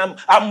 Small thing,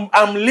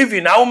 I'm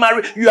living, I will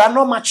marry. You are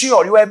not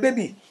mature. You are a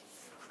baby.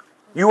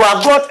 You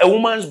have got a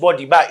woman's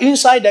body, but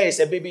inside there is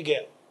a baby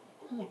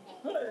girl.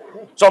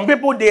 Some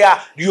people,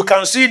 you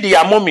can see they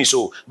are mommies,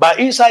 but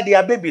inside they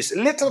are babies.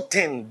 Little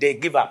thing, they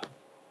give up.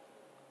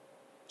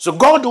 So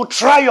God will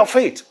try your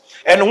faith.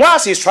 And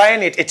once he's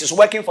trying it, it is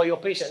working for your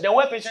patience. The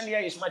word patient here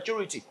is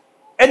maturity.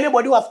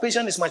 Anybody who has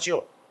patience is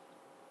mature.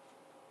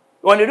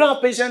 When you don't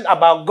have patience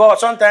about God,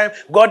 sometimes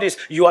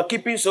you are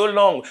keeping so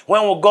long.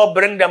 When will God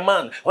bring the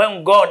man?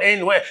 When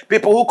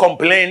people who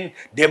complain,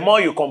 the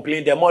more you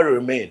complain, the more you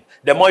remain.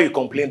 The more you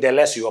complain, the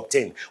less you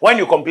obtain. When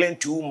you complain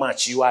too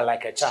much, you are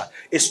like a child.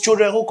 It's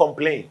children who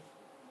complain.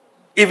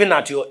 Even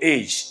at your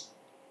age,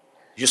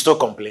 you still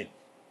complain.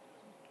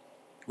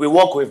 We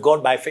walk with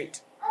God by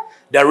faith.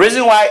 The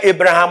reason why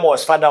Abraham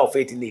was father of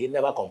faith, he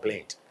never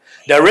complained.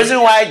 The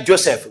reason why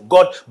Joseph,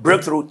 God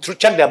broke through,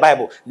 check the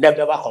Bible,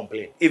 never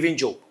complained. Even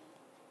Job.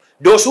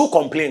 Those who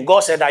complain,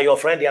 God said that your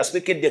friend, they are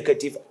speaking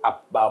negative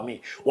about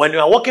me. When you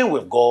are working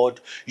with God,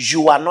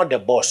 you are not the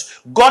boss.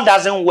 God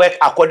doesn't work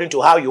according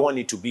to how you want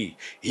it to be.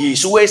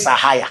 His ways are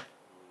higher.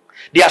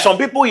 There are some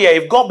people here,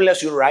 if God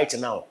bless you right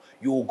now,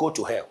 you will go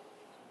to hell.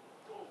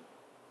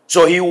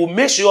 So he will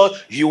make sure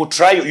you will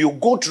try, you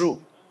go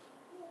through.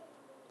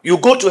 You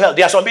go to hell.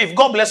 There are some people, if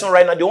God bless them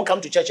right now, they won't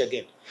come to church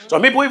again.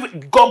 Some people,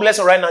 if God bless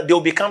them right now, they will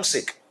become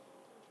sick.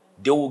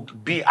 They will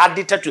be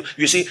addicted to,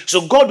 you see.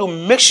 So God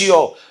will make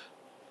sure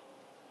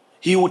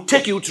he will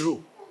take you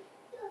through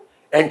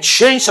and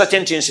change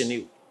certain things in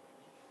you.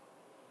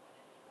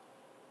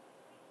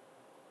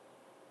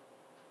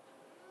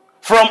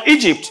 From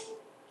Egypt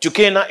to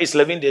Canaan is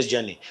 11 days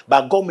journey,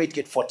 but God made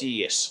it 40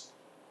 years.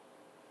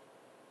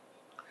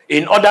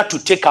 In order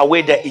to take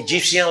away the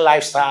Egyptian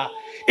lifestyle,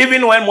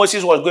 even when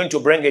Moses was going to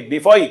bring it,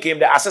 before he came,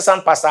 the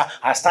assistant pastor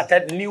had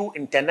started New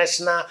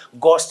International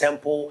God's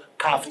Temple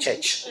Calf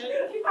Church.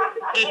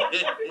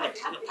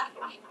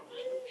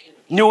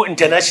 New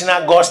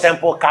International God's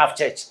Temple Calf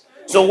Church.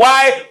 So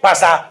why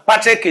Pastor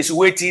Patrick is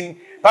waiting,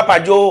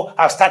 Papa Joe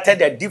has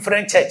started a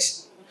different church.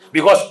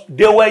 Because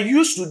they were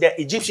used to the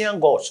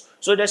Egyptian gods.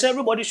 So they said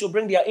everybody should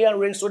bring their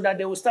earrings so that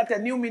they will start a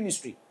new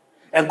ministry.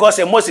 And God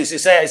said, Moses, he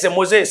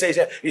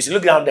said,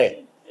 look down there.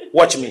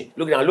 Watch me.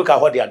 Look down, look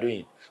at what they are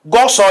doing.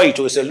 God saw it,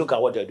 so he said, look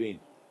at what they are doing.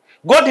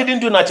 God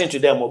didn't do nothing to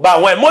them.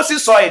 But when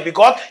Moses saw it,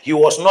 because he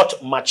was not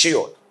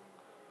mature,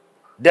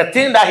 The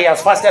thing that he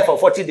has fasted for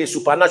 40 days,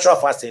 supernatural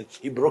fasting,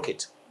 he broke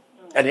it.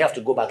 And he has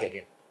to go back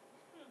again.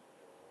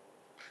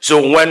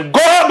 So when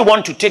God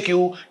wants to take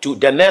you to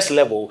the next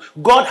level,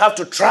 God has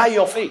to try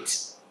your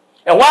faith.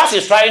 And whilst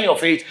he's trying your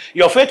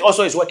faith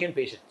also is working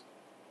patient.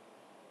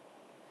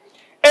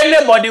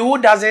 Anybody who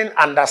doesn't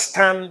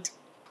understand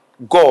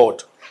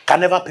God can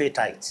never pay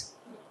tithe.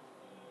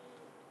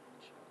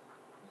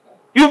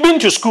 You've been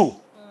to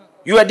school.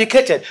 You're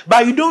educated.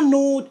 But you don't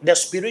know the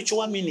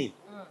spiritual meaning.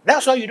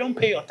 That's why you don't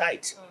pay your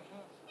tithe.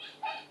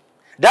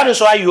 That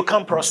is why you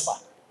can't prosper.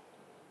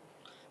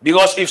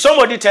 Because if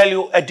somebody tell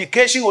you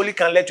education only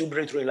can let you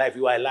break through in life,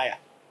 you are a liar.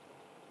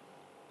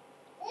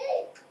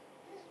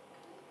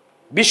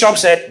 Bishop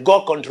said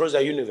God controls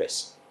the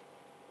universe.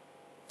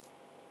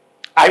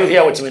 Are you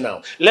here with me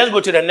now? Let's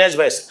go to the next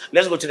verse.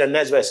 Let's go to the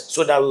next verse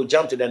so that we'll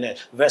jump to the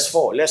next. Verse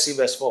 4. Let's see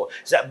verse 4.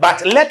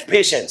 But let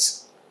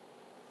patience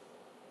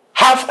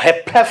have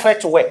a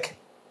perfect work.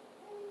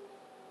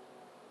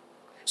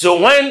 So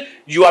when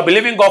you are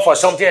believing God for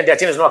something and the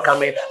thing is not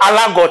coming,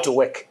 allow God to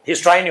work. He's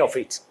trying your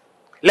faith.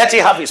 Let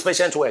him have his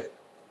patient work.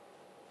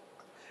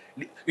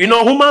 You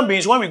know, human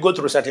beings, when we go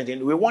through certain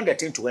things, we want the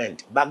thing to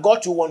end. But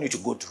God will want you to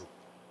go through.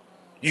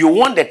 You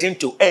want the thing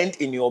to end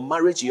in your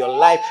marriage, your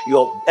life,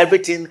 your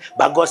everything.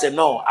 But God said,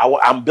 no,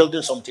 I'm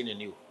building something in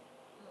you.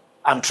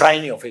 I'm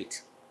trying your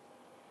faith.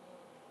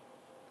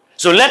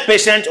 So let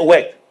patient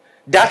work,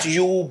 that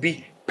you will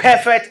be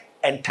perfect,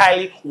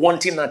 entirely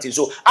wanting nothing.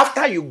 So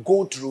after you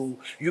go through,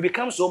 you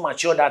become so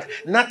mature that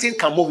nothing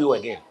can move you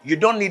again. You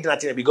don't need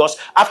nothing, because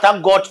after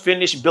God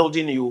finished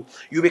building you,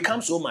 you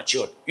become so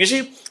mature. You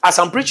see, as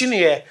I'm preaching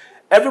here,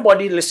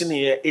 everybody listening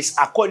here is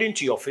according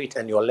to your faith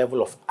and your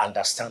level of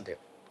understanding,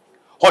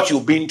 what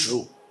you've been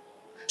through.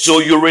 So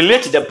you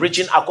relate the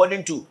preaching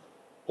according to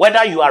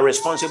whether you are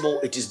responsible.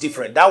 It is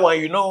different. That one,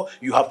 you know,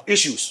 you have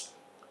issues.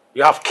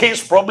 You have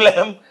case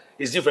problem.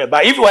 It's different.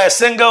 But if you are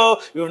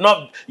single,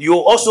 you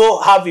also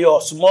have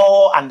your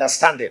small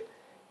understanding.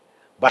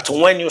 But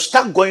when you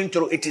start going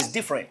through, it is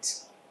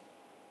different.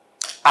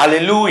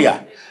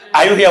 Hallelujah.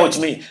 Are you here with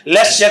me?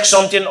 Let's check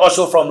something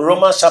also from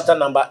Romans chapter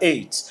number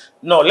 8.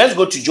 No, let's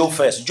go to Job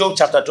first. Job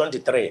chapter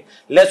 23.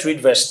 Let's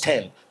read verse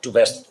 10 to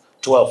verse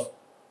 12.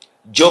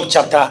 Job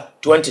chapter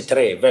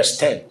 23, verse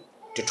 10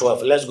 to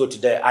 12. Let's go to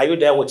there. Are you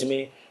there with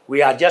me?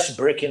 We are just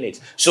breaking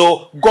it.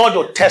 So God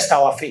will test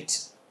our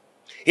faith.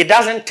 He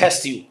doesn't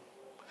test you.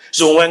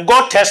 So when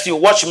God tests you,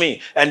 watch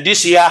me, and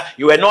this year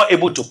you were not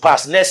able to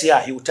pass, next year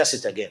he will test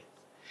it again.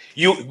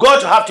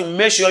 God have to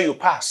make sure you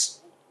pass.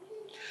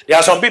 There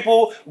are some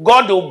people,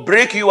 God will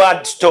break you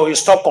out till you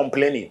stop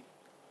complaining,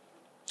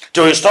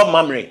 till you stop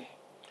murmuring.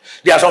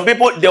 There are some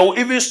people, they will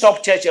even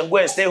stop church and go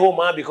and stay home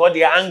because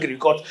they are angry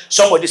because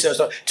somebody says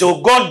so.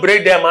 Till God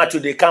break them out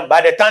till they come.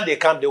 By the time they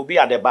come, they will be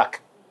at the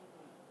back.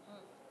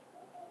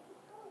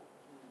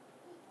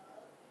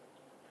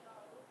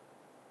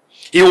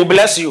 He will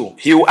bless you.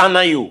 He will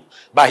honor you.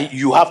 But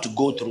you have to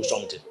go through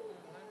something.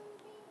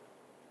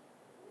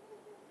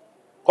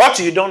 What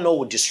you don't know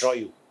will destroy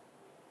you.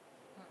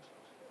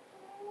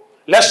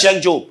 Let's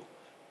check Job.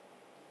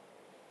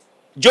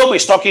 Job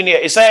is talking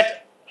here. He said,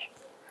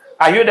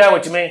 are you there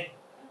with me?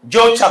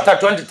 Job chapter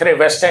 23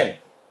 verse 10.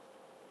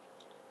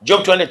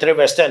 Job 23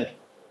 verse 10.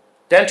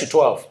 10 to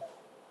 12.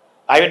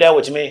 Are you there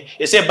with me?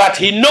 He said, but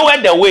he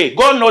knoweth the way.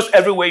 God knows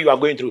every way you are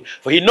going through.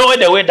 For he knoweth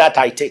the way that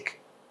I take.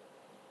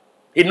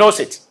 He knows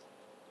it.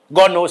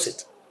 God knows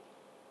it.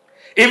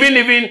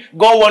 Even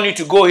God wants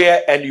you to go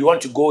here and you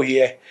want to go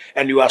here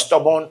and you are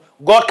stubborn,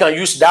 God can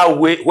use that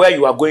way where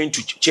you are going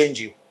to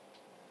change you.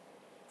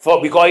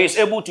 Because he's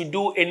able to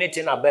do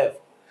anything above.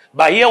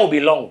 But here will be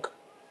long.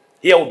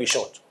 Here will be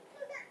short.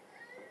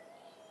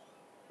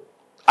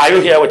 Are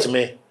you here with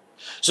me?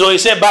 So he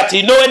said, but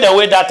he knoweth the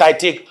way that I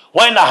take.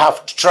 When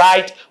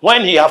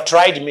he have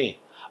tried me,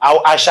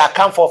 I shall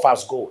come forth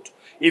as gold.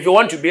 If you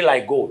want to be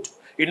like gold,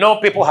 you know,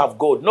 people have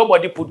gold.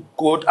 Nobody put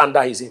gold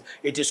under his head.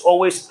 It is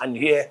always and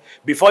here.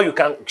 Before you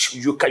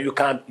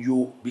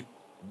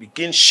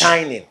begin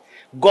shining,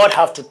 God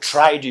have to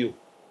try you.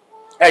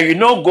 And you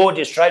know gold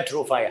is tried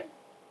through fire.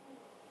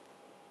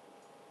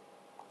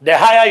 The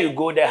higher you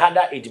go, the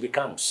harder it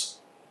becomes.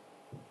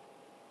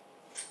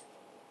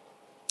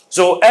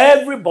 So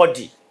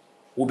everybody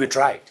will be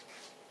tried.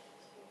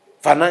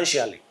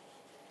 Financially,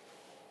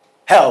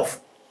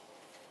 health,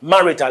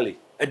 maritally,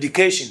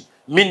 education,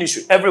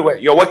 ministry, everywhere,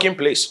 your working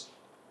place.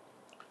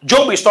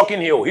 Job is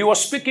talking here. He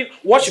was speaking,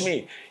 watch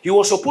me. He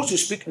was supposed to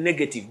speak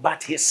negative,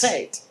 but he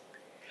said,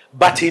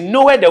 but he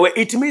knoweth the way.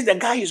 It means the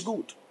guy is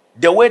good.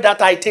 The way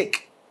that I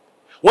take.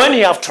 When he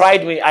have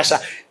tried me, I said,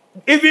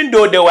 even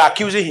though they were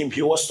accusing him,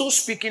 he was still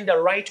speaking the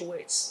right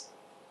words.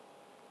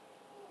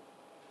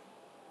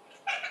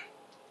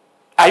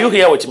 Are you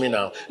here with me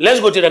now? Let's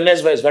go to the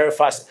next verse very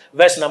fast.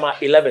 Verse number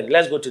 11.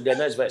 Let's go to the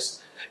next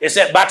verse. It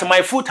said, but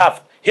my foot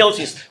have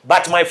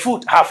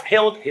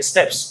held his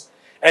steps,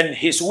 and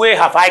his way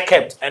have I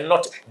kept and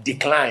not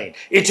declined.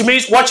 It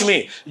means, watch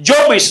me,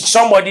 Job is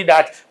somebody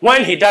that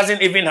when he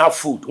doesn't even have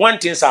food, when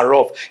things are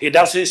rough, he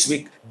doesn't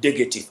speak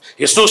negative.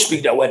 He still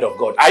speaks the word of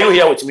God. Are you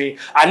here with me?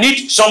 I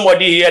need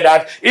somebody here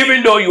that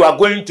even though you are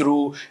going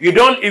through, you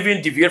don't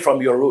even deviate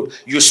from your road.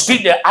 You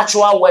speak the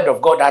actual word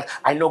of God that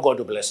I know God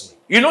will bless me.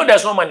 You know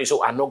there's no money,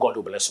 so I know God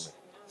will bless me.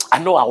 I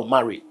know I will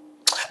marry.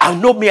 I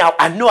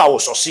know I will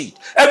succeed.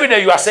 Every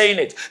day you are saying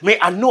it.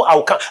 I know I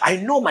will come. I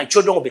know my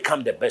children will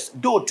become the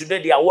best. Though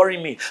today they are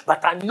worrying me,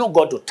 but I know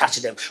God will touch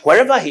them.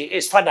 Wherever he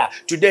is, Father,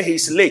 today he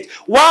is late.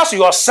 Whilst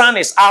your son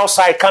is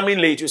outside coming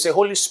late, you say,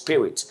 Holy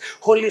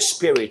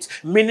Spirit,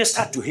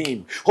 minister to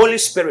him. Holy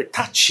Spirit,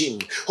 touch him.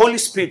 Holy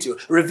Spirit,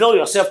 reveal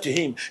yourself to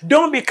him.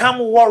 Don't become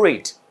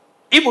worried.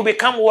 If you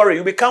become worried,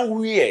 you become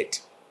weird.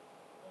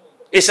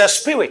 It's a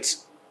spirit.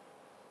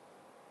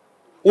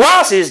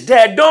 Whilst he's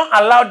there, don't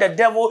allow the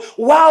devil,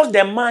 while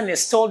the man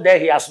is still there,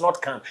 he has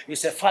not come. You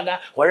say, Father,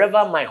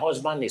 wherever my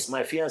husband is,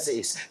 my fiancé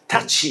is,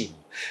 touch him.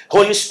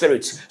 Holy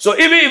Spirit. So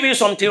even if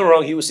something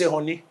wrong, he will say,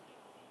 honey.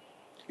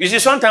 You see,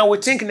 sometimes we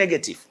think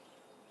negative.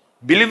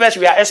 Believers,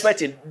 we are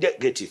experts in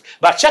negative.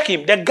 But check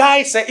him. The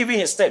guy said, even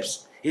his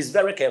steps, he's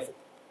very careful.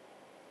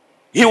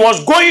 He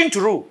was going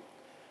through.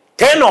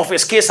 10 of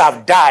his kids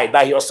have died,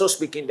 but he was still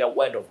speaking the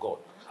word of God.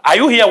 Are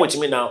you here with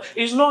me now?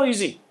 It's not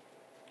easy.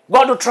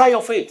 God will try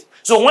your faith.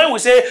 So when we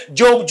say,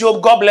 Job,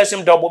 God bless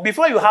him double,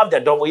 before you have the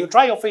double, you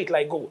try your faith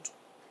like gold.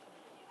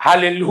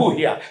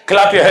 Hallelujah.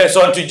 Clap your hands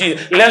unto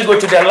Jesus. Let's go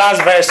to the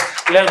last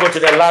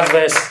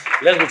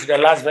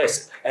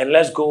verse. And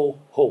let's go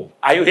home.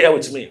 Are you here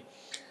with me?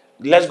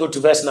 Let's go to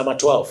verse number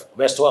 12.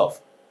 Verse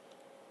 12.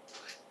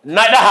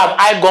 Neither have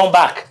I gone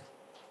back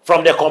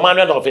from the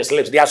commandment of his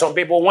lips. There are some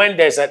people, when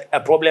there's a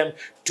problem,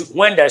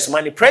 when there's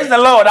money, praise the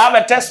Lord, I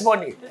have a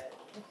testimony.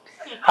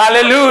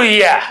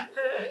 Hallelujah.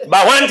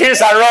 But when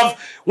things are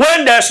rough,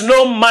 when there's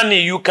no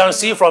money, you can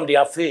see from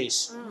their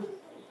face.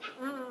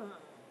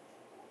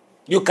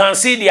 You can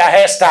see their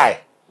hairstyle.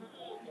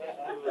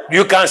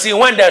 You can see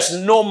when there's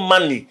no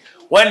money,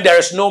 when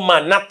there's no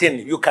man,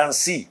 nothing, you can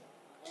see.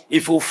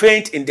 If you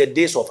faint in the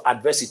days of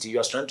adversity,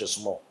 your strength is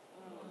small.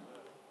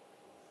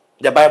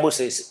 The Bible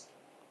says,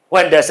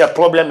 when there's a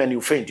problem and you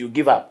faint, you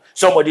give up.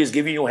 Somebody is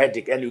giving you a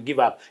headache and you give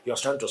up, your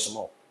strength is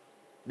small.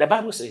 The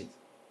Bible says,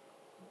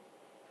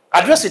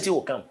 adversity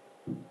will come.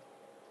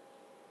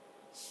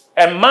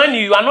 And man,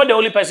 you are not the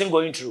only person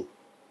going through.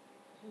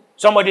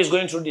 Somebody is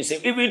going through the same.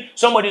 Even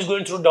somebody is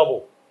going through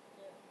double.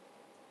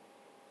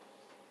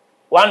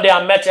 One day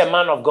I met a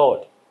man of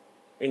God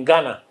in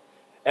Ghana,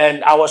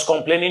 and I was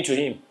complaining to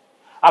him.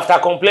 After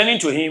complaining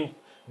to him,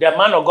 the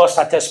man of God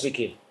started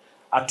speaking.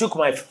 I took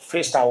my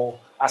face towel,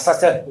 I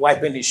started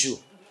wiping his shoe.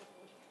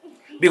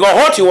 Because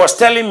what he was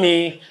telling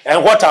me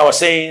and what I was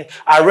saying,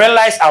 I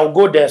realized I would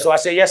go there. So I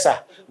said, yes, sir.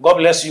 God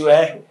bless you.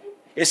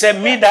 He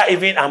said, me that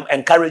even I'm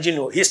encouraging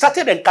you. He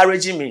started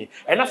encouraging me.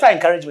 And after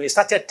encouraging me, he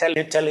started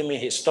telling me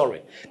his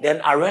story.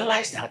 Then I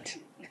realized that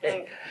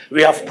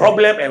we have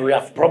problem and we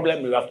have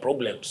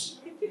problems.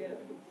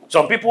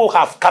 Some people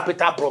have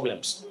capital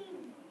problems.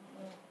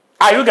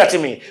 Are you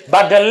getting me?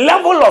 But the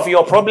level of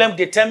your problem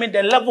determines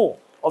the level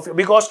of your,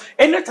 because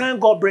anytime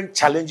God brings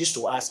challenges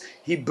to us,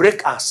 he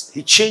breaks us.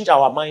 He changes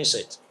our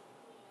mindset.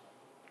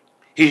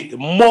 He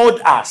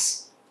molds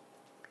us.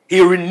 He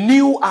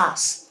renews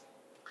us.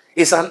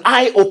 It's an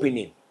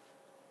eye-opening.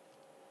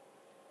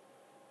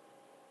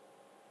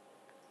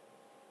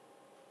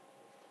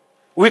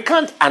 We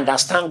can't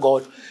understand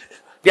God.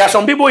 There are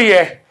some people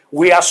here,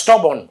 we are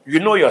stubborn.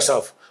 You know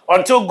yourself.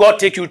 Until God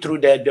takes you through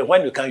there,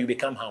 when you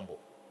become humble.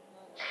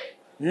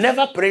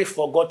 Never pray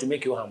for God to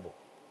make you humble.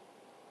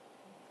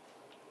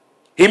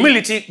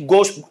 Humility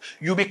goes,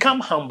 you become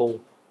humble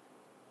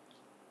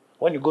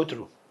when you go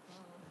through.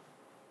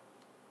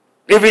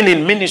 Even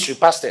in ministry,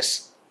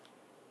 pastors.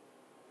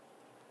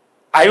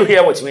 Are you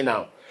here with me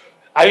now?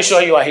 Are you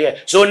sure you are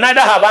here? So neither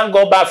have I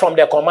gone back from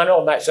the commandment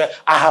of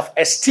myself. I have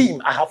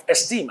esteem,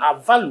 I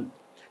value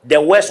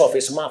the words of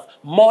his mouth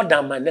more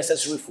than my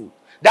necessary food.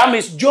 That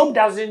means Job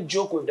doesn't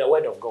joke with the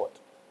word of God.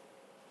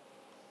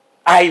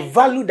 I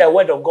value the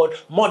word of God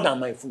more than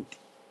my food.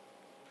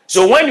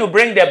 So when you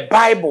bring the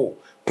Bible,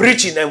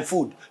 preaching and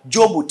food,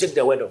 Job will take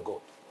the word of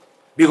God.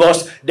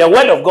 Because the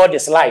word of God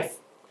is life.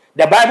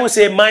 The Bible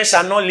says man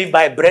shall not live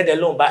by bread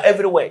alone, but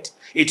every word.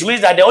 It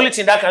means that the only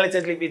thing that can let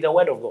us live is the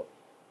word of God.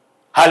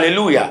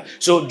 Hallelujah.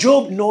 So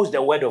Job knows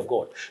the word of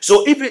God.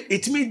 So if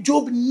it means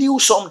Job knew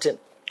something.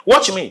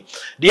 Watch me.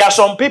 There are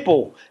some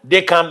people,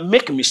 they can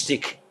make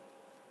mistake.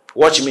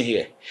 Watch me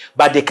here.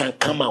 But they can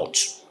come out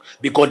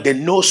because they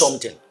know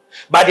something.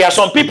 But there are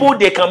some people,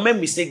 they can make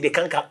mistake, they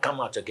can't come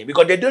out again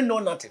because they don't know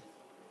nothing.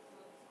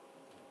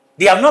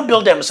 They have not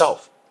built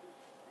themselves.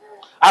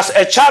 As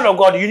a child of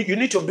God, you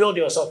need to build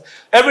yourself.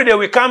 Every day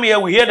we come here,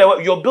 we hear the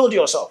word, you build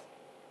yourself.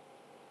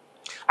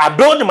 I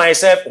build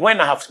myself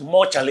when I have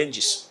more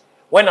challenges.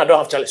 When I don't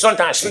have challenges,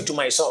 sometimes I speak to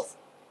myself.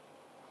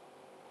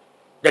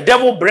 The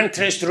devil brings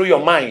things through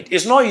your mind.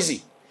 It's not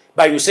easy.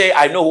 But you say,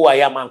 I know who I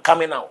am. I'm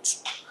coming out.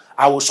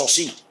 I will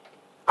succeed.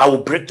 I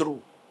will break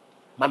through.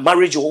 My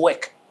marriage will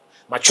work.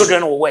 My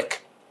children will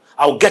work.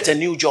 I'll get a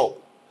new job.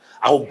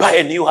 I'll buy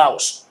a new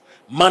house.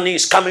 Money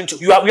is coming to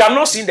you. You are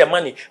not seeing the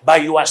money,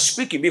 but you are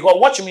speaking. Because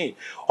watch me.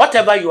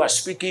 Whatever you are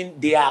speaking,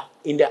 they are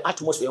in the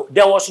atmosphere.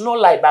 There was no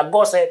light, but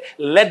God said,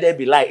 let there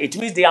be light. It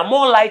means there are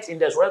more light in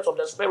the realms of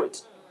the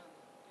spirit.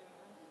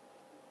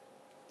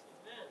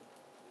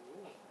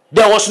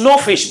 There was no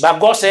fish, but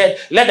God said,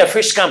 let the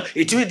fish come.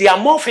 It means there are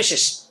more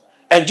fishes.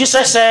 And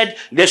Jesus said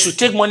they should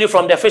take money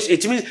from the fish.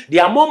 It means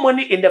there are more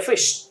money in the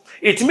fish.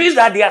 It means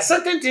that there are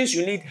certain things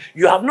you need.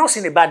 You have not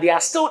seen it, but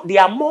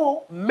there are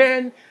more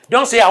men.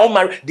 Don't say I won't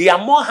marry. There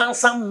are more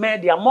handsome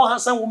men. There are more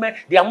handsome women.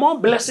 There are more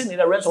blessings in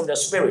the realms of the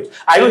spirit.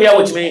 Are you here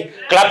with me?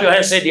 Clap your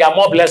hands. Say there are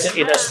more blessings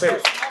in the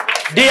spirit.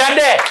 They are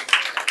there.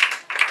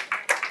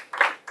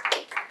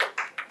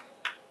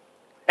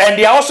 And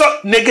there are also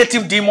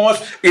negative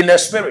demons in the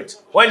spirit.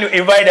 When you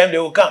invite them, they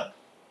will come.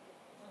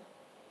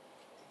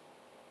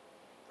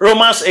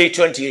 Romans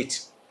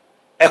 8:28.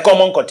 A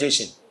common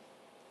quotation.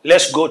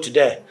 Let's go to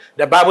there.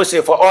 The Bible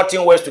says, for all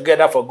things work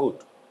together for good.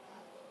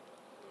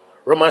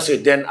 Romans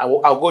 8, then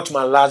I'll go to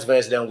my last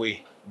verse, then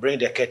we bring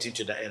the curtain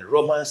to the end.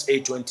 Romans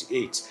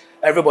 8:28.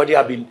 Everybody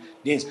have been,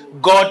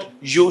 God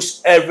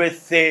used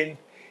everything.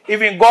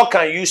 Even God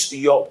can use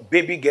your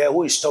baby girl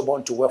who is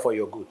stubborn to work for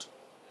your good.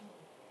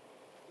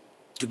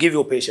 To give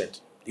you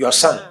patience. Your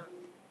son. Amen.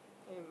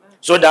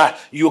 So that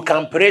you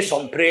can pray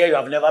some prayer you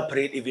have never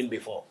prayed even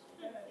before.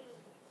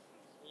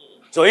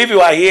 So if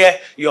you are here,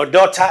 your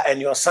daughter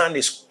and your son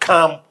is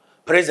calm,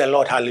 praise the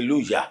Lord,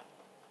 hallelujah.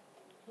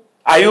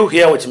 Are you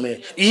here with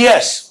me?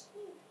 Yes.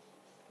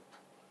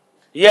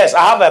 Yes,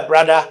 I have a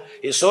brother.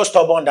 He's so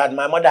stubborn that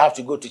my mother has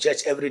to go to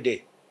church every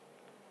day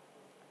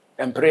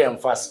and pray and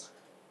fast.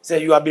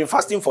 Say, you have been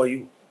fasting for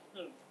you.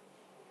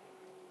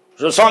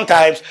 So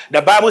sometimes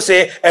the Bible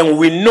says, and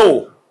we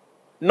know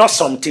not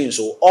some things,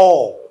 so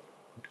all.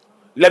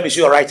 Let me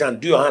see your right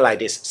hand. Do your hand like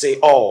this. Say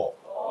all.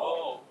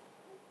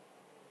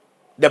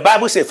 The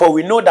Bible says, for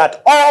we know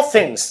that all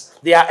things,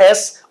 they are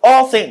as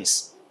all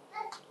things.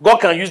 God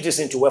can use this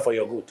into work for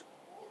your good.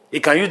 He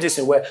can use this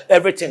in work,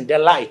 everything, the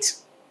light.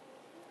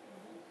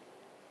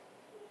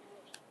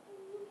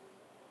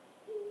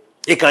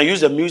 He can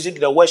use the music,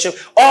 the worship.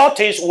 All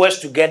things work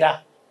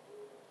together.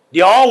 They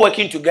are all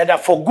working together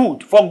for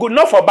good,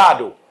 not for bad.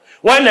 Though.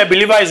 When a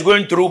believer is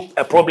going through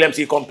a problem,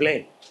 he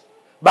complains.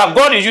 But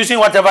God is using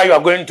whatever you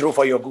are going through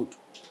for your good.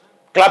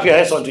 Clap your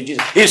hands unto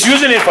Jesus. He's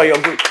using it for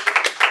your good.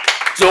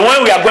 So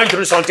when we are going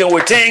through something,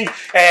 we think,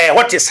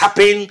 what is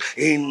happening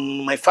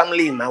in my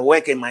family, in my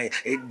work,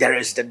 there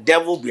is the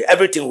devil,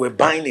 everything, we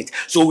bind it.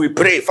 So we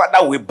pray,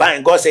 Father, we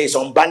bind. God says it's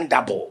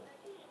unbindable.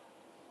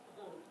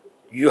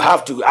 You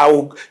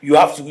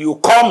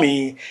call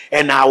me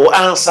and I will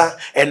answer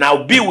and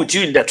I'll be with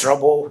you in the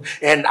trouble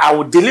and I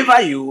will deliver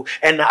you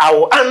and I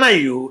will honor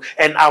you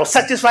and I will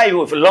satisfy you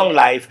with a long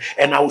life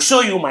and I will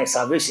show you my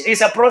salvation.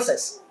 It's a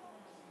process.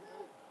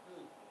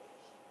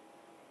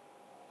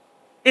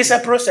 It's a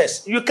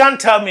process. You can't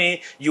tell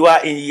me you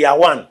are in year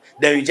 1,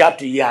 then you jump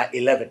to year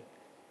 11.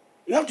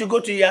 You have to go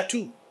to year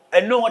 2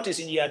 and know what is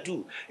in year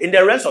 2. In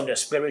the realms of the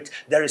spirit,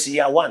 there is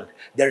year 1,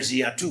 there is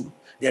year 2,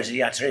 there is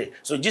year 3.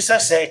 So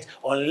Jesus said,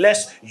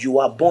 unless you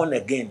are born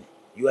again,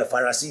 you are a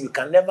Pharisee, you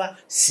can never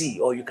see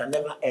or you can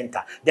never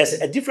enter. There's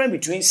a difference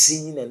between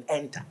seeing and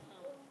enter.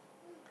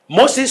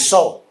 Moses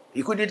saw,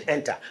 he couldn't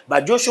enter,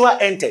 but Joshua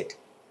entered.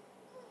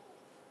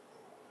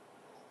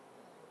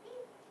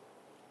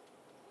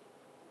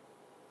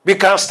 We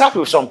can start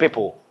with some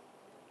people.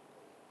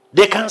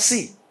 They can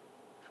see,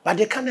 but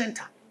they can't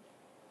enter.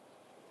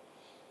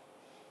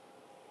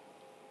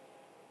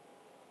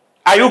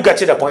 Are you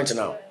getting the point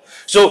now?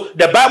 So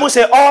the Bible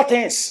says all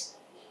things.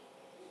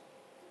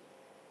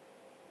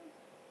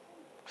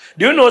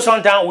 Do you know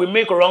sometimes we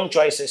make wrong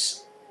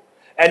choices?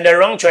 And the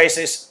wrong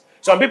choices,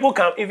 some people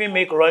can even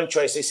make wrong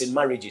choices in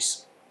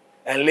marriages.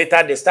 And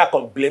later they start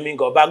blaming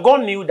God. But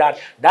God knew that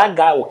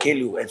guy will kill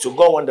you. And so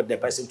God wanted the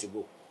person to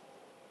go.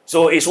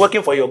 So it's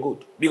working for your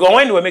good. Because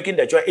when you were making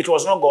the choice, it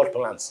was not God's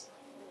plans.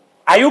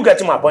 Are you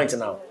getting my point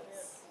now?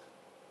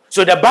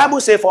 So the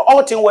Bible says, for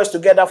all things work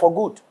together for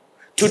good.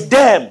 To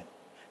them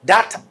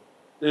that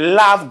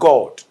love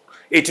God.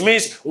 It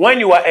means when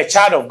you are a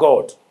child of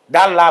God,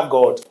 that love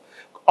God,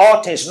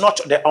 all things,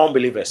 not the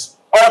unbelievers.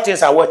 All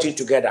things are working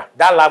together.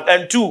 That love.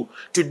 And 2,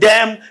 to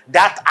them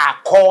that are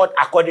called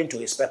according to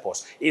his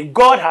purpose. If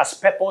God has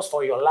purpose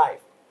for your life,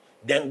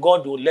 then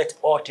God will let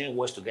all things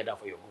work together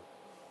for your good.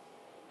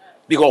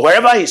 Because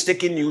wherever he's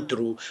taking you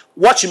through,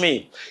 watch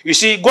me. You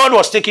see, God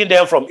was taking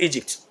them from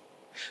Egypt.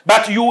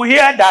 But you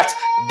hear that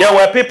there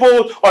were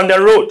people on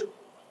the road.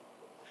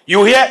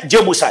 You hear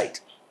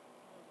Jebusite.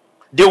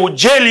 They will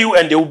jail you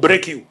and they will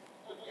break you.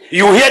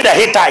 You hear the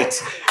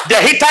Hittites. The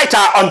Hittites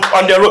are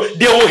on the road.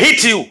 They will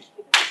hit you.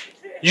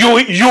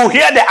 You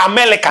hear the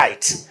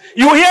Amalekites.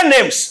 You hear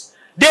names.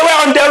 They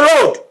were on the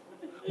road.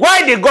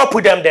 Why did God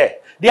put them there?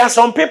 There are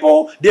some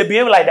people, they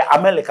behave like the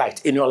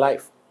Amalekites in your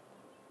life.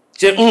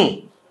 Say,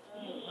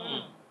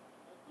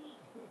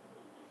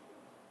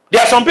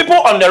 There are some people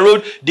on the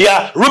road, they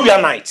are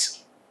Reubenites.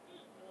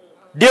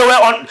 They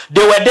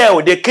were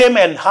there. They came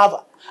and have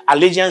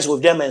allegiance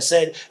with them and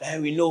said,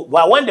 we know.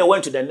 But when they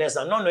went to the next,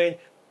 not knowing,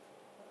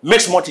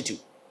 mixed multitude.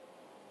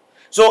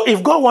 So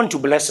if God wants to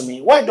bless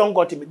me, why don't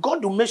God tell me?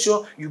 God will make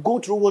sure you go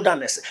through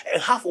wilderness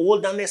and have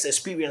wilderness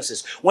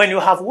experiences. When you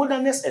have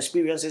wilderness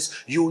experiences,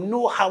 you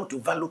know how to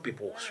value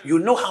people. You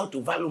know how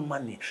to value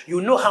money.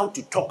 You know how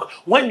to talk.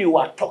 When you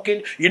are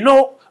talking,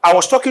 I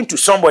was talking to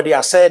somebody,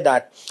 I said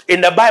that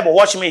in the Bible,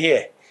 watch me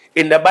here.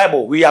 In the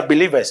Bible, we are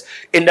believers.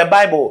 In the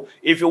Bible,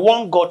 if you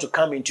want God to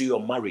come into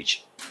your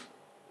marriage,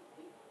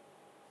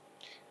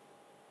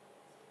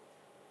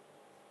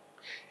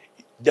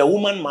 the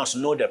woman must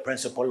know the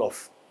principle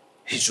of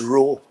his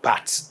role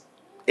parts.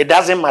 It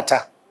doesn't matter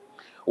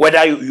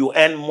whether you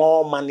earn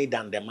more money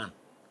than the man.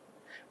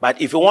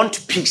 But if you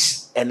want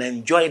peace and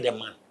enjoy the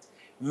man,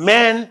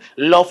 men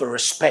love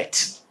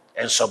respect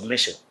and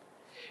submission.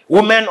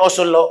 Women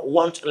also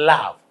want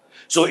love.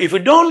 So if you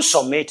don't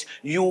submit,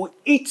 you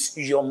eat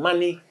your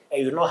money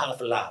and you don't have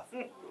love.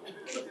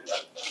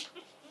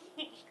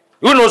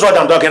 Who knows what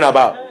I'm talking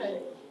about?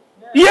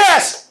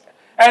 Yes.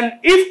 And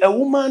if a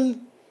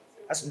woman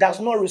does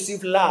not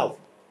receive love,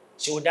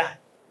 she will die.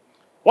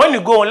 When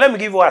you go, let me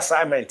give you an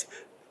assignment.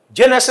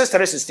 Genesis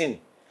 3:16.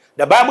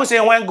 The Bible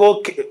says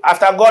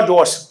after God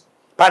was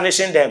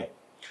punishing them,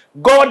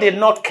 God did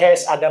not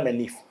curse Adam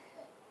and Eve.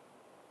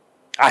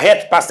 I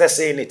heard Pastor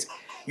saying it.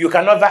 You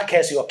can never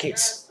curse your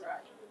kids.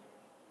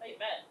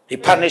 He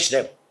punished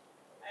them.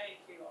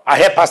 I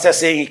heard Pastor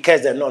saying he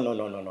cursed them.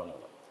 No.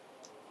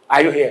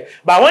 Are you here?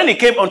 But when he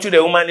came unto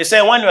the woman, he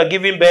said, when you are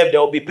giving birth, there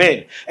will be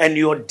pain. And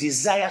your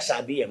desire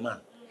shall be a man.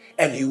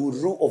 And he will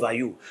rule over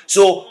you.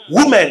 So,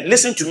 women,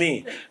 listen to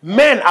me.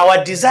 Men,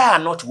 our desire are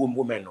not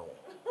women. No.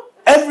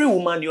 Every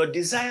woman, your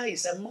desire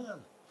is a man.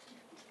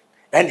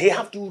 And he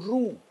have to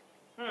rule.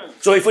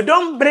 So if you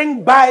don't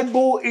bring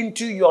Bible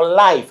into your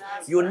life,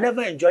 you'll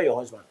never enjoy your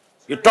husband.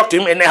 You talk to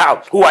him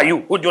anyhow. Who are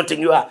you? Who do you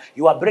think you are?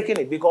 You are breaking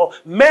it because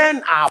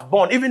men are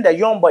born, even the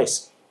young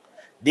boys,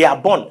 they are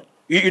born.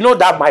 You know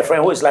that my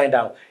friend who is lying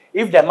down,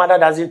 if the mother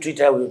doesn't treat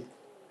her well,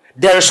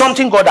 there is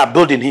something God has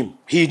built in him.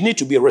 He needs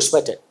to be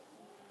respected.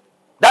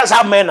 That's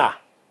how men are.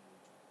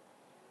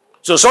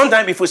 So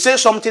sometimes if we say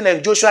something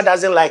and Joshua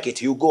doesn't like it,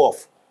 he'll go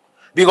off.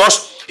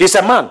 Because he's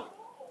a man.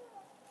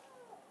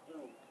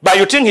 But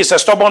you think he's a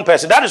stubborn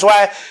person. That is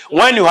why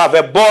when you have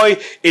a boy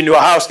in your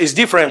house, it's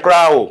different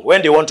crowd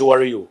when they want to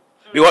worry you.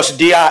 Because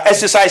they are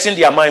exercising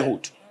their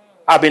manhood.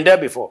 I've been there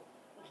before.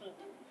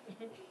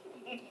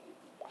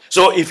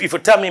 So if you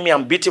tell me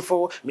I'm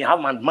beautiful, me have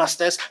my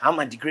masters, I have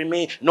my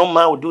degree, no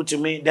man will do to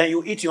me, then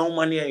you eat your own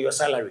money and your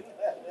salary.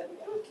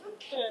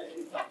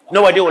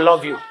 Nobody will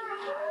love you.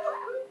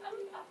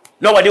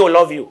 Nobody will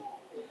love you.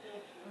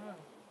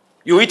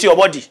 You eat your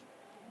body.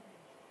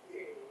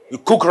 You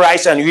cook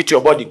rice and you eat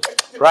your body.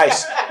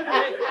 Rice.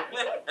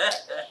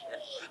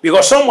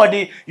 Because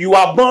you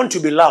are born to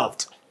be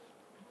loved.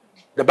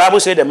 The Bible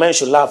says the man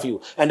should love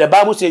you. And the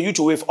Bible says you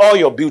to with all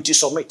your beauty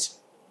submit.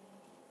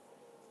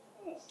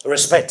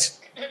 Respect.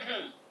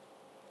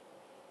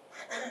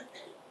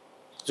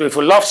 So if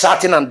you love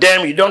certain and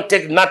them, you don't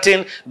take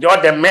nothing.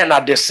 All the men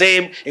are the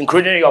same,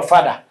 including your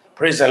father.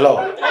 Praise the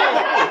Lord.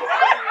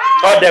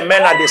 All the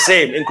men are the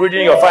same,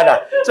 including your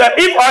father. So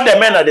if all the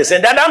men are the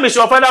same, then that means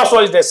your father also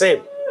is the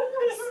same.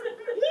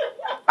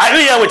 Are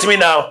you here with me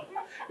now?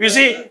 You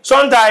see,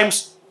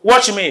 sometimes,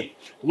 watch me.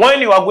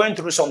 When you are going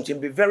through something,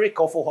 be very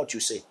careful what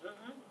you say.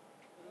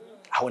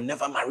 I will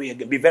never marry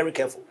again. Be very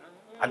careful.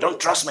 I don't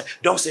trust me.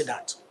 Don't say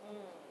that.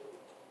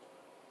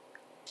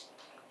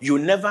 You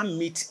never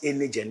meet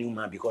any genuine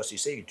man because you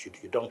say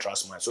you don't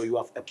trust man. So you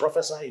have a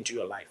professor into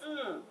your life.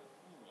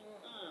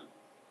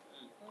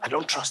 I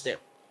don't trust them.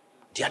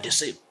 They are the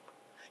same.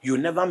 You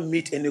never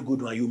meet any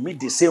good one. You meet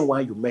the same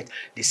one you met,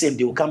 the same.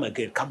 They will come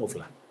again,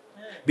 camouflage.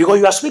 Because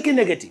you are speaking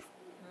negative.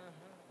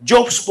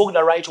 Job spoke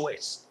the right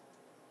words.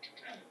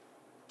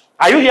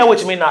 Are you here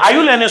with me now? Are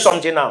you learning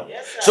something now?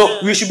 Yes, so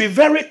you should be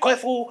very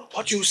careful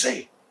what you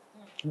say.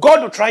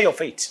 God will try your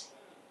faith.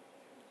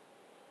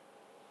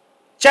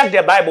 Check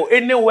the Bible.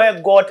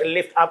 Anywhere God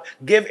lift up,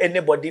 gave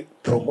anybody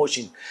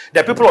promotion.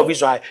 The people of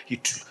Israel,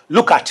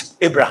 look at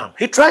Abraham.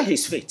 He tried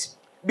his faith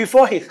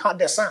before he had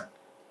the son.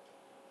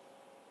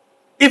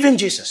 Even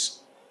Jesus.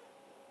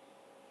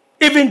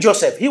 Even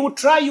Joseph. He would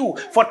try you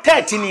for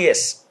 13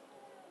 years.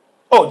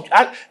 Oh,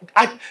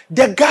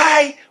 the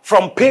guy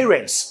from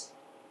parents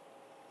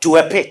to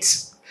a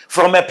pit.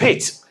 From a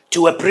pit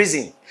to a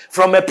prison.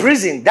 From a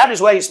prison, that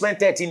is where he spent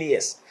 13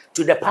 years.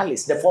 To the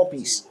palace, the 4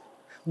 Ps.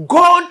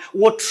 God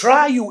will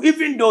try you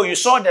even though you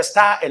saw the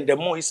star and the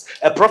moon is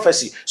a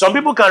prophecy. Some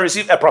people can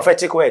receive a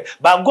prophetic word.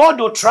 But God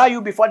will try you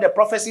before the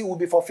prophecy will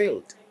be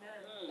fulfilled.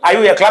 Amen. Are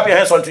you here? Clap your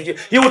hands unto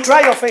Jesus. He will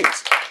try your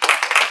faith.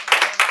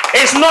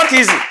 It's not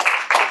easy.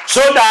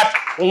 So that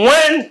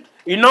when,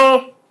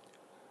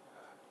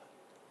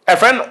 a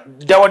friend,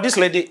 there was this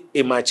lady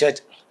in my church,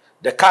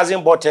 the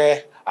cousin bought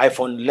her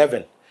iPhone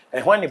 11.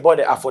 And when he bought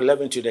the iPhone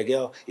 11 to the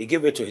girl, he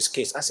gave it to his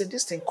kids. I said,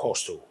 this thing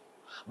costs too.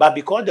 But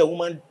because the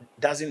woman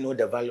doesn't know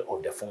the value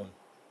of the phone,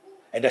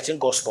 and the thing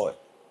got spoiled.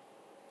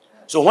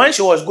 So when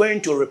she was going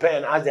to repair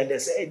and ask them, they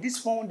said, hey, this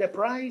phone, the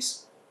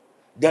price?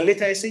 Then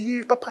later I say,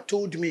 yeah, Papa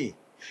told me.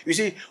 You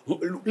see,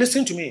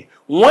 listen to me.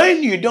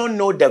 When you don't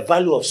know the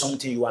value of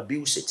something, you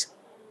abuse it.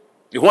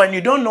 When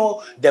you don't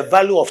know the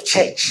value of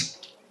church,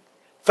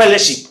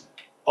 fellowship,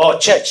 or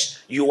church,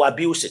 you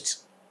abuse it.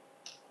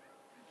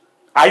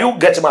 Are you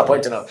getting my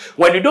point now?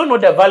 When you don't know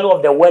the value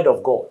of the word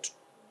of God,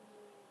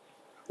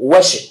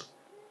 worship,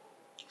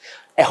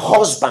 a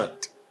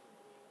husband,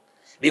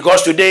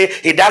 because today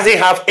he doesn't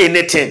have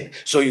anything,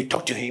 so you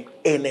talk to him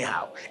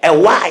anyhow. A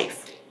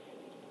wife,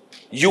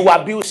 you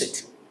abuse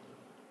it.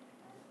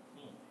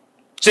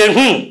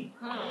 Say,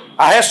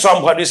 I heard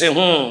somebody say,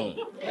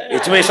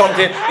 It means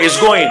something is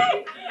going.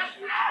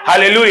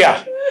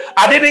 Hallelujah.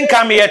 I didn't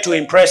come here to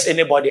impress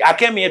anybody. I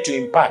came here to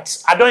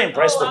impart. I don't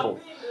impress people.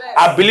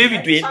 I believe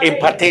it in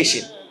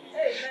impartation.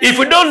 If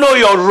you don't know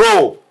your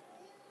role,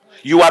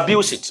 you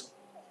abuse it.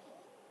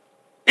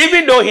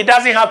 Even though he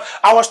doesn't have...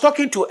 I was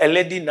talking to a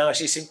lady now.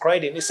 She's in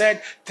Croydon. He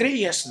said, 3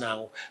 years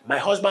now, my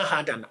husband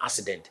had an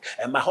accident.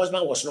 And my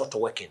husband was not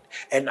working.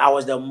 And I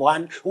was the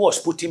one who was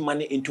putting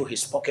money into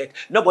his pocket.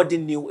 Nobody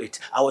knew it.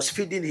 I was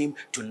feeding him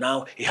to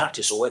now he had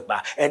his work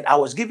back. And I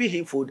was giving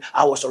him food.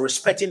 I was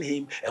respecting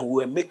him. And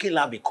we were making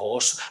love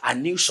because I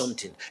knew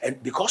something.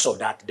 And because of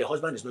that, the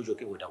husband is not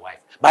joking with the wife.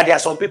 But there are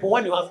some people,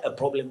 when you have a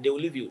problem, they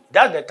will leave you.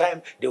 That's the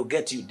time they will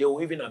get you. They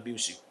will even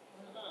abuse you.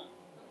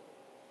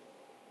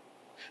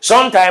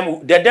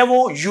 Sometimes the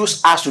devil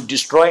uses us to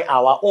destroy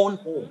our own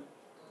home.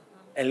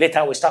 And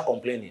later we start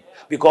complaining.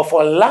 Because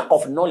for lack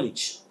of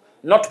knowledge,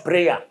 not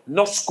prayer,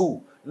 not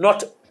school,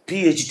 not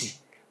PhD,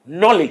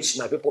 knowledge,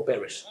 my people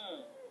perish.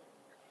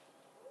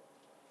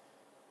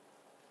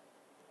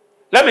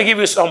 Let me give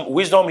you some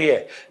wisdom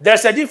here.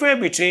 There's a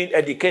difference between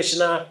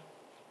educational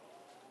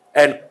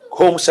and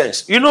home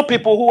sense. You know,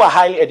 people who are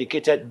highly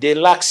educated, they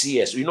lack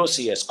CS. You know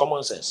CS,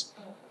 common sense.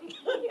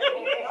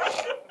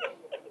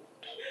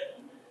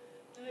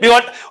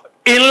 Because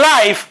in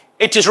life,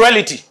 it is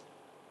reality.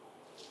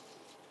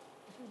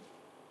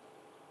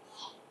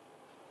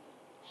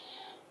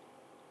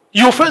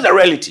 You face the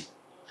reality.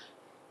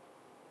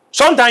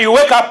 Sometimes you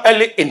wake up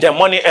early in the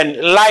morning and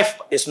life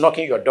is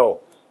knocking your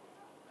door.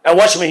 And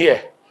watch me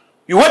here.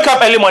 You wake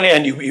up early morning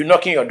and you're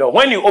knocking your door.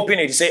 When you open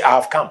it, you say, I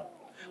have come.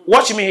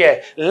 Watch me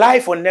here.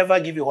 Life will never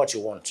give you what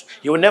you want.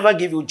 He will never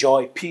give you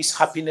joy, peace,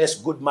 happiness,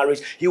 good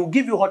marriage. He will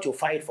give you what you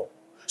fight for.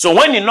 So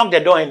when you knock the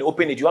door and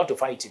open it, you have to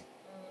fight him.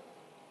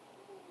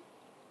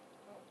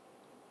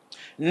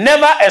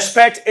 Never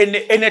expect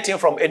anything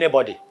from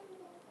anybody.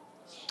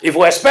 If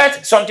you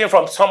expect something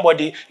from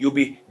somebody, you'll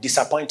be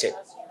disappointed.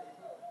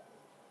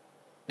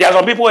 There are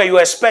some people where you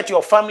expect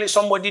your family,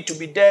 somebody to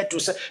be there to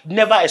say,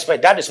 never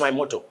expect. That is my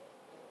motto.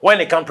 When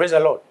they come, praise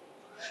the Lord.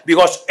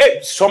 Because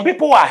some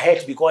people are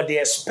hurt because they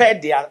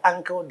expect their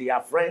uncle, their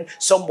friend,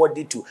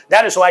 somebody to.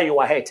 That is why you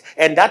are hurt.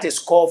 And that is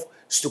called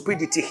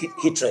stupidity,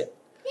 hatred.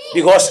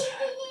 Because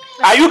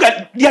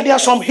there are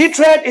some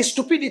hatred is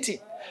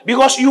stupidity.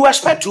 Because you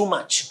expect too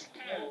much.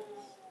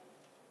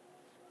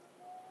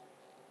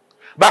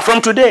 But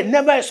from today,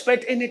 never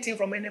expect anything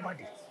from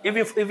anybody,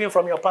 even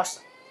from your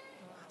pastor.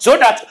 So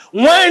that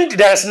when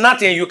there's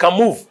nothing, you can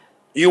move.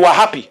 You are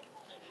happy.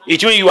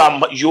 It means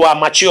you are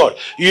mature.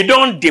 You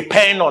don't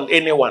depend on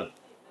anyone.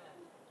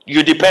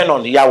 You depend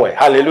on Yahweh.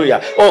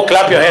 Hallelujah. Oh,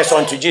 clap your hands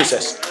unto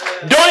Jesus.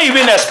 Don't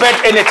even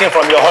expect anything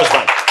from your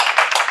husband.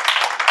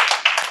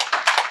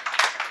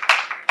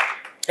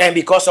 And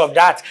because of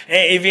that,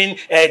 even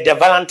the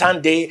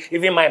Valentine's Day,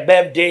 even my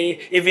birthday,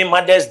 even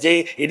Mother's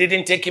Day, he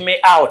didn't take me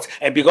out.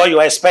 And because you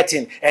are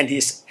expecting, and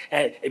his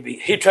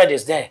hatred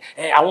is there,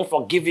 and I won't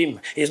forgive him.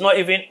 He's not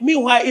even,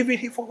 meanwhile, even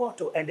he forgot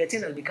to. And the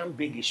thing has become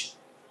big issue.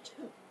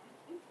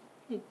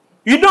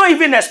 You don't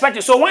even expect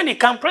it. So when he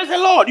comes, praise the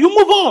Lord, you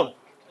move on.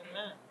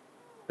 Amen.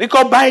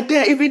 Because by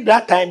then, even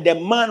that time, the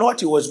man, what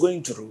he was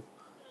going through.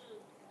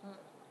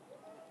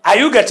 Are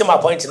you getting my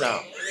point now?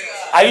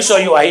 Are you sure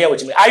you are here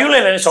with me? Are you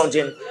learning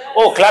something?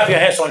 Oh, clap your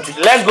hands on to.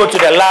 Let's go to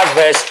the last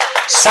verse.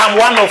 Psalm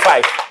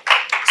 105.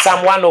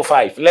 Psalm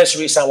 105. Let's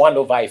read Psalm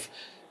 105.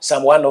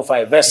 Psalm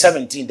 105, verse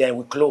 17. Then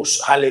we close.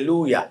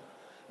 Hallelujah.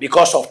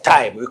 Because of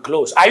time, we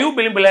close. Are you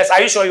being blessed?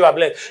 Are you sure you are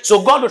blessed?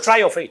 So God will try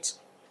your faith.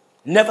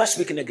 Never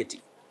speak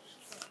negative.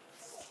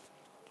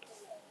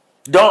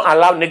 Don't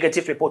allow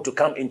negative people to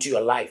come into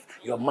your life,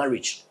 your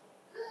marriage.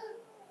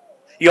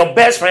 Your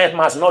best friend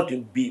must not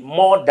be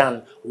more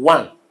than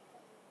one.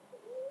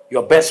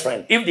 Your best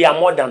friend. If they are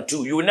more than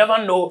two, you will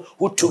never know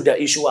who took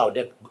the issue out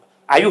there.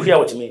 Are you here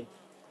with me?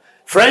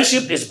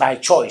 Friendship is by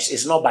choice.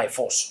 It's not by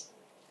force.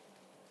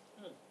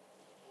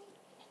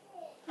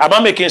 Am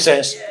I making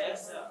sense?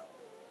 Yes, sir.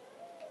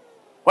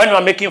 When you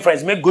are making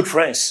friends, make good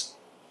friends.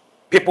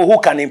 People who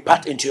can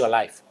impart into your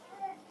life.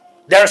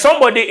 There is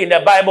somebody in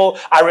the Bible,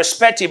 I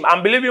respect him.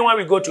 I'm believing when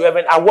we go to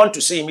heaven, I want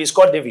to see him. He's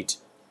called David.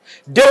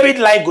 David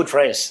liked good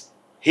friends.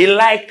 He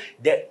liked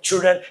the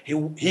children.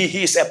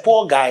 He's a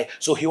poor guy,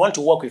 so he wants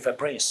to work with a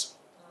prince.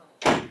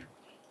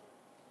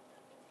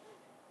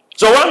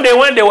 So one day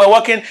when they were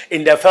walking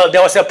in the field,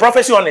 there was a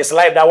prophecy on his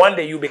life that one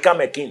day you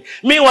become a king.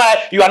 Meanwhile,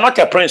 you are not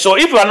a prince. So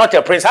if you are not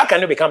a prince, how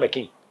can you become a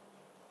king?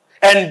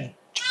 And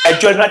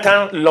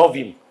Jonathan loved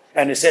him.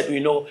 And he said,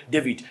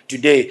 David,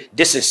 today,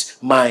 this is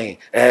my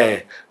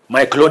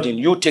clothing.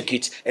 You take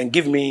it and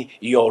give me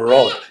your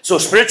rod. So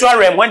spiritual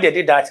realm, when they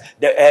did that,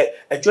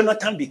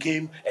 Jonathan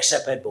became a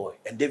shepherd boy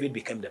and David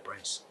became the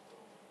prince.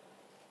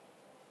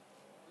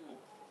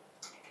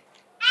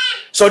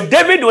 So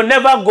David will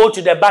never go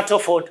to the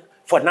battlefield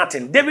for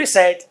nothing. David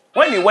said,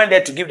 when he went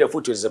there to give the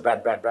food to his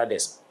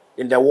brothers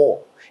in the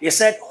war, he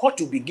said, what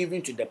will be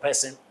given to the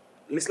person,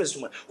 listen to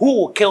me, who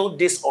will kill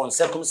this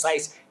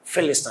uncircumcised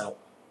Philistine?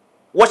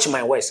 Watch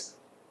my words.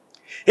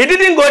 He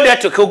didn't go there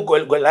to kill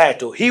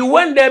Goliath. He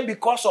went there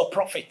because of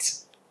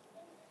profit.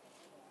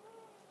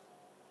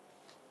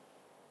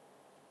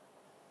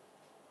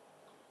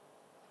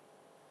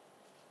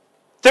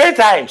 Three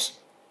times.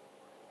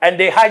 And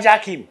they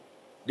hijacked him.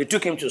 They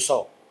took him to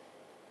Saul.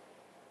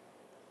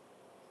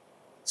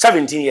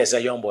 17 years,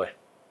 a young boy.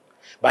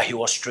 But he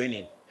was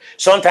training.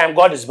 Sometimes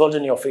God is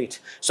building your faith.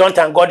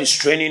 Sometimes God is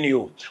training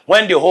you.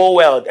 When the whole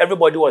world,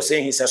 everybody was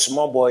saying he's a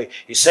small boy,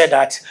 he said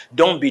that,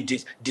 don't be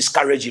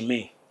discouraging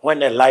me.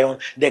 When a lion,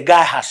 the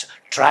guy has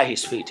tried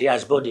his faith. He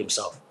has built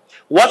himself.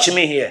 Watch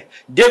me here.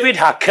 David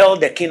had killed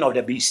the king of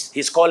the beast.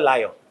 He's called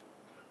lion.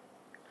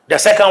 The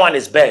second one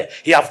is bear.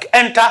 He have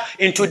entered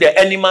into the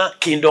animal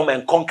kingdom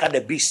and conquered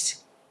the beast.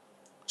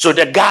 So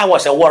the guy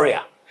was a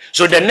warrior.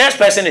 So the next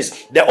person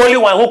is, the only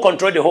one who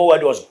controlled the whole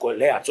world was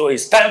Goliath. So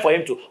it's time for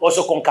him to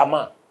also conquer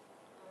man.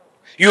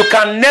 You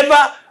can never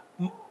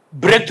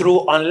break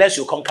through unless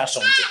you conquer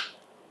something.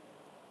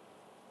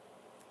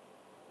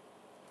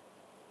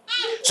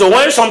 So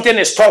when something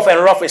is tough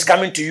and rough is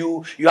coming to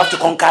you, you have to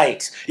conquer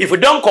it. If you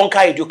don't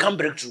conquer it, you can't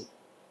break through.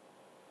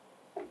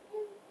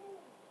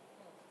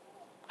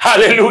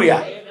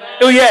 Hallelujah. Amen.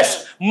 Oh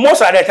yes,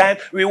 most of the time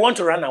we want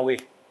to run away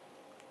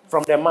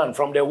from the man,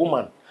 from the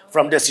woman,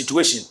 from the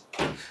situation.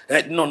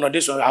 No,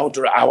 this one I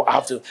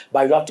have to,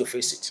 but you have to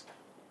face it.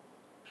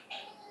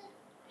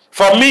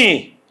 For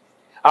me,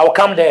 I'll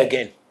come there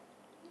again.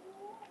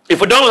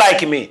 If you don't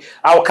like me,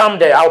 I'll come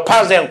there. I'll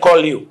pass there and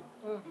call you.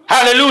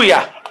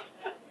 Hallelujah.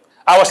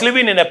 I was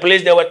living in a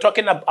place, they were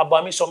talking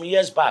about me some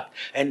years back.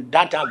 And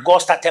that God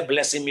started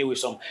blessing me with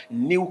some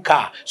new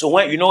car. So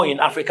when, in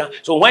Africa,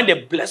 so when they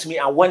blessed me,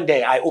 and one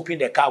day I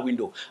opened the car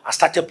window, I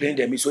started playing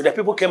the music. So the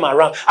people came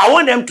around. I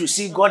want them to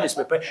see God is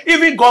prepared.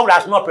 Even God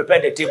has not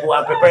prepared the table,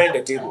 I'm preparing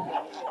the table.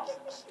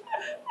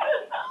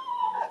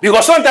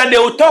 Because sometimes they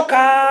will talk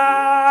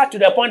to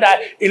the point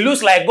that it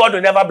looks like God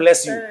will never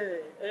bless you.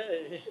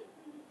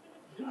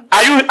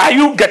 Are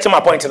you getting my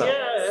point now?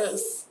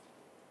 Yes.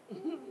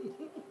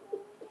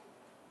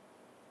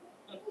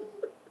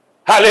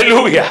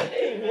 Hallelujah.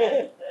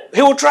 Amen.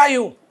 He will try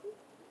you.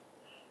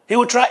 He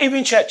will try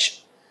even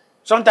church.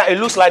 Sometimes it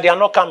looks like they are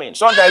not coming.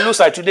 Sometimes it looks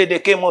like today they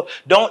came.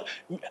 Don't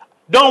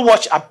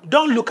watch.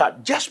 Don't look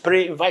at. Just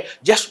pray. Invite.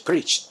 Just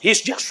preach. He's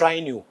just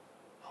trying you.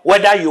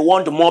 Whether you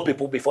want more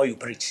people before you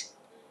preach.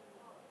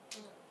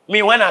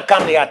 Me, when I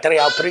come there 3,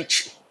 I'll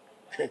preach.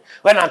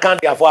 When I come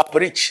there 4, I'll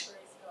preach.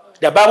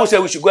 The Bible says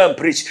we should go and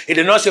preach. It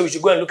did not say we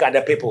should go and look at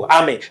the people.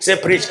 Amen. Say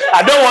preach.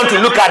 I don't want to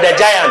look at the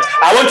giant.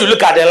 I want to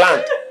look at the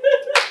land.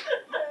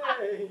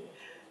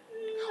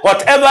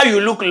 Whatever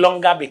you look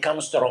longer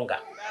becomes stronger.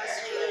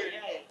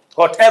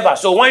 Whatever.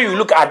 So when you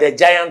look at the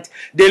giant,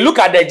 they look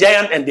at the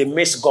giant and they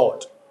miss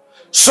God.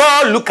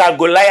 Saul look at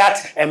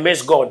Goliath and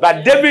miss God.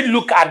 But David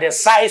look at the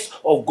size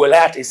of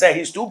Goliath. He said,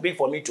 he's too big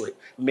for me to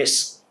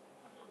miss.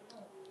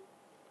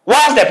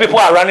 Whilst the people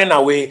are running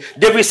away,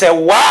 David said,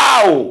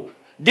 wow,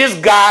 this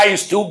guy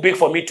is too big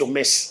for me to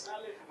miss.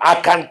 I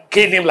can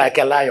kill him like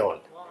a lion.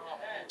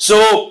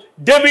 So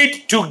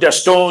David took the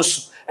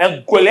stones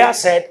and Goliath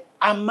said,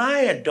 am I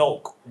a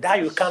dog that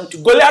you come to?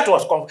 Goliath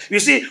was confused. You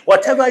see,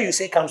 whatever you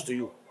say comes to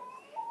you.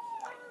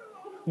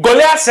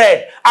 Goliath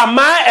said, am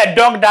I a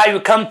dog that you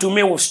come to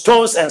me with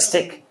stones and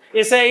stick?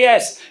 He said,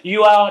 yes,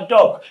 you are a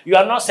dog. You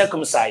are not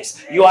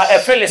circumcised. You are a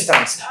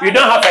Philistine. You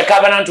don't have a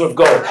covenant with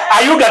God.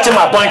 Are you getting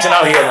my point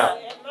now here now?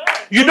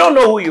 You don't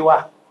know who you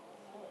are.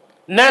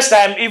 Next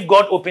time, if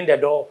God opened the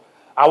door,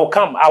 I will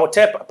come. I will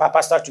tell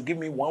Pastor to give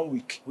me 1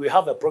 week. We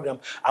have a program.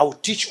 I will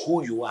teach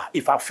who you are.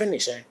 If I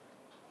finish,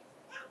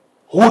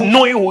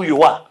 knowing who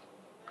you are.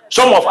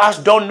 Some of us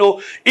don't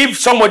know. If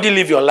somebody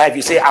live your life,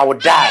 you say, I will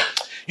die.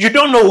 You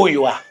don't know who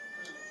you are.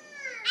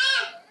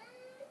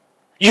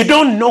 You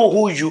don't know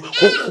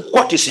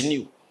what is in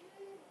you.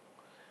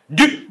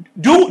 Do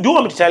you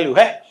want me to tell you,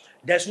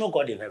 there's no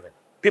God in heaven.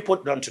 People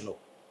don't know.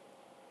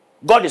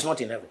 God is not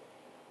in heaven.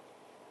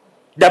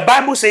 The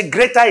Bible says,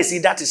 greater is he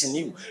that is in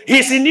you. He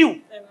is in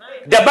you.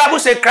 The Bible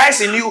says,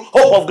 Christ in you,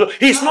 hope of glory.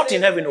 He is not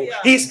in heaven. No.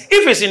 If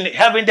he's in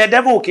heaven, the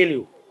devil will kill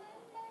you.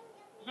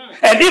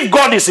 And if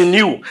God is in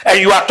you, and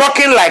you are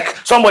talking like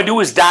somebody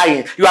who is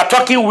dying, you are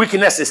talking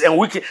weaknesses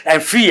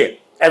and fear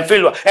and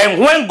failure. And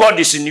when God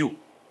is in you,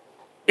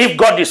 if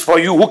God is for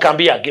you, who can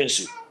be against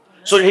you?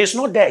 So he's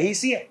not there,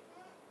 he's here.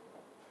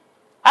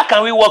 How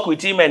can we walk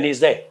with him and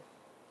he's there?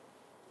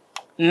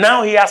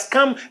 Now he has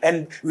come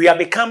and we have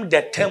become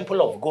the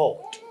temple of God.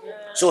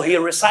 So he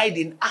resides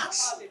in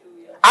us.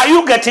 Are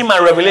you getting my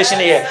revelation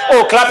here?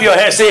 Oh, clap your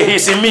hands, say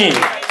he's in me.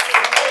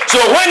 So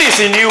when he's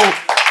in you,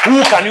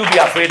 who can you be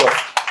afraid of?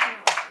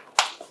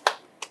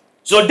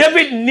 So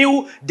David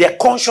knew the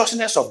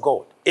consciousness of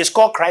God. It's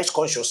called Christ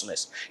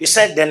consciousness. He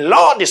said, the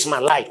Lord is my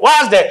light.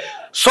 Whilst the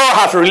Saul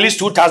have released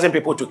 2,000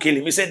 people to kill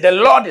him, he said, the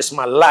Lord is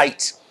my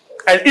light.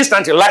 And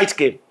instantly light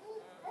came.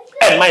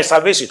 And my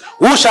salvation.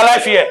 Who shall I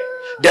fear?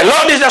 The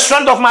Lord is the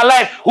strength of my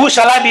life. Who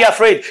shall I be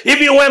afraid?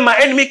 Even when my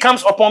enemy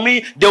comes upon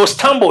me, they will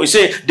stumble. He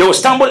said, they will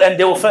stumble and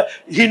they will fall.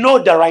 He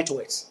knows the right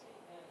words.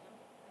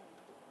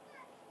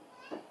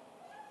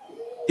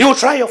 He will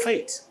try your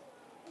faith.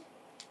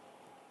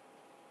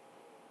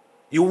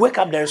 You wake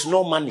up, there is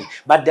no money.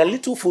 But the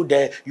little food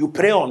there, you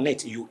pray on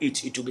it, you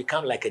eat. It will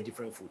become like a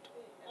different food.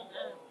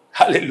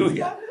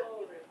 Hallelujah.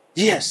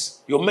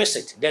 Yes, you miss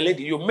it. The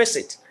lady, you miss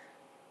it.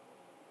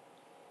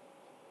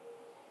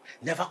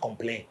 Never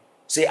complain.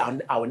 Say,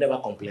 I will never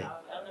complain.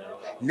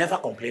 Never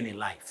complain in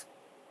life.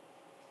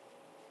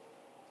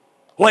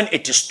 When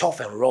it is tough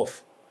and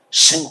rough,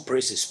 sing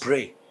praises,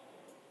 pray.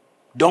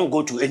 Don't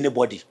go to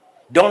anybody.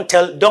 Don't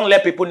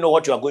let people know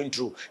what you are going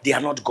through. They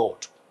are not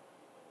God.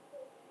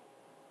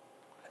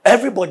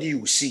 Everybody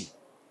you see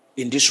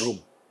in this room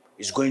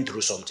is going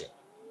through something.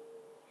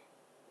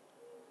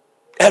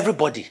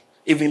 Everybody,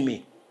 even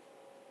me.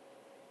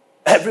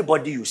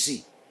 Everybody you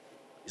see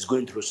is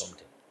going through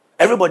something.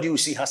 Everybody you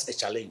see has a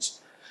challenge.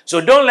 So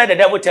don't let the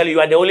devil tell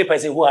you are the only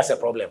person who has a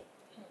problem.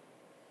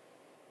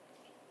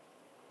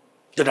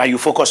 So that you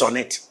focus on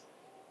it.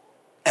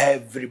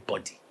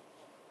 Everybody.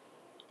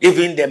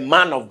 Even the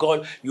man of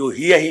God, you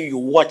hear him, you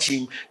watch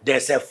him,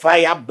 there's a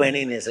fire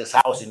burning in his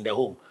house in the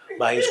home.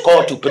 But he's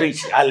called to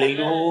preach.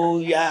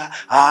 Hallelujah.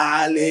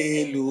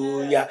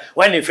 Hallelujah.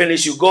 When he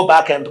finishes, you go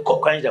back and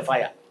quench the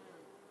fire.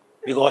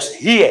 Because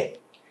here,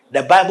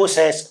 the Bible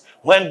says,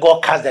 when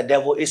God cast the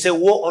devil, he said,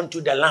 woe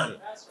unto the land,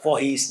 for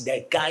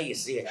the guy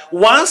is here.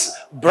 Once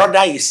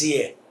brother is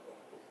here,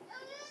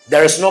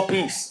 there is no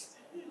peace.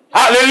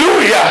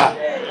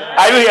 Hallelujah.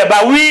 Are you here?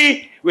 But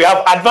we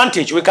have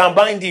advantage. We can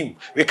bind him.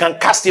 We can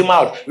cast him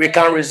out. We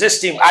can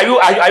resist him. Are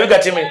you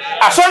getting me?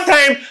 At some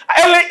time,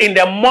 early in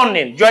the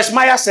morning, Joyce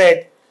Meyer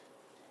said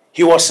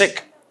he was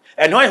sick.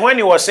 And when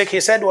he was sick, he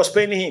said it was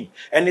paining him.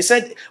 And he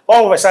said,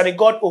 all of a sudden,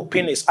 God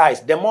opened his eyes.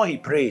 The more he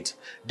prayed,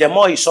 the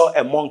more he saw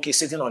a monkey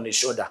sitting on his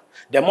shoulder.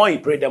 The more he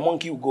prayed, the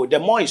monkey would go. The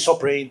more he saw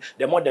praying,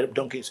 the more the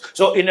donkeys.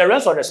 So in the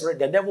rest of the spirit,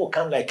 the devil will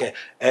come like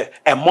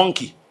a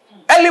monkey.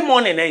 Early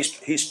morning,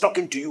 he's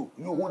talking to you.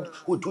 You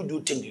who do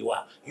you think you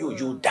are?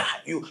 You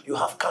die. You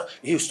have come.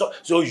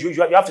 So you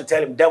have to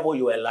tell him, devil,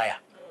 you are a liar.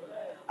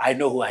 I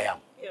know who I am.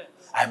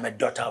 I'm a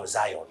daughter of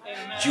Zion.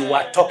 Amen. You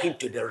are talking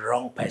to the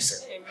wrong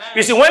person. Amen.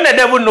 You see, when the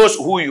devil knows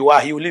who you are,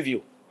 he will leave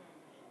you.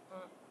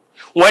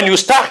 When you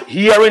start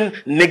hearing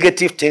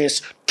negative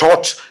things,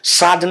 thoughts,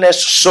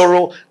 sadness,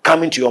 sorrow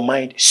coming to your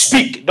mind,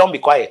 speak. Don't be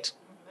quiet.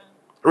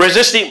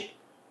 Resist him.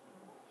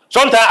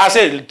 Sometimes I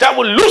say, the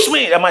devil lose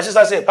me. And my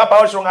sister say, Papa,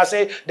 what's wrong? I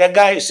say, the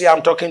guy, see,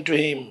 I'm talking to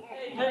him.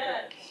 Amen.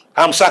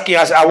 I'm sucking.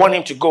 I say, I want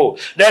him to go.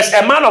 There's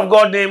a man of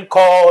God named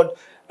called,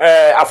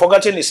 I've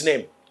forgotten his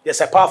name. He's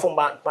a powerful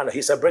man.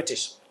 He's a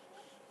British.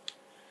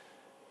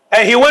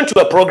 And he went to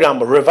a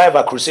program,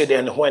 Revival Crusade,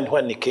 and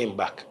when he came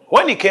back.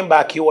 When he came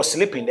back, he was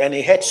sleeping, and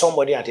he heard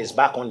somebody at his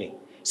back only,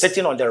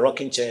 sitting on the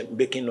rocking chair,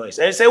 making noise.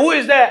 And he said, who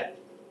is there?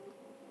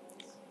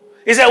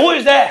 He said, who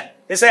is there?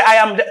 He said, I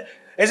am.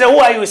 He said, who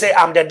are you? He said,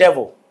 I'm the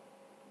devil.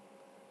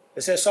 He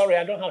said, sorry,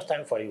 I don't have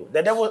time for you.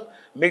 The devil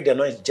made the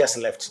noise, just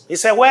left. He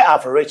said, where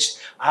I've reached,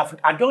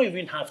 I don't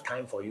even have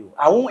time for you.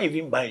 I won't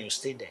even buy you.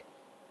 Stay there.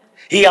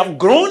 He have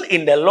grown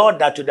in the Lord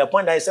that to the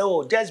point that he said,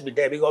 oh, just be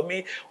there because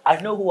me,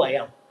 I know who I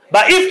am.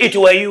 But if it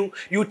were you,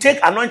 you take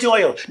anointing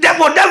oil.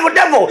 Devil, devil,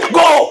 devil,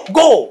 go,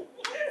 go.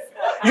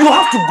 You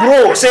have to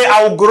grow. Say,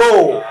 I'll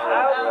grow.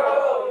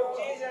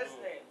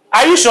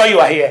 Are you sure you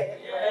are here?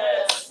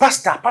 Yes.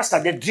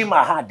 Pastor, the dream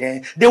I had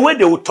then, the way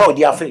they would talk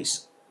their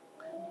face.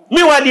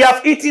 Meanwhile, they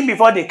have eaten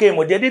before they came,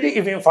 or they didn't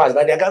even fast,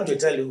 but they're going to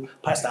tell you,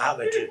 Pastor, I have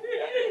a dream.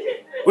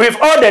 With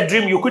all the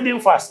dream, you couldn't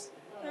fast.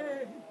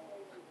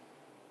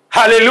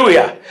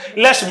 Hallelujah.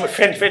 Let's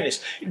finish.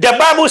 The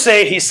Bible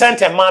says he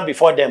sent a man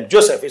before them.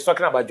 Joseph. He's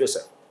talking about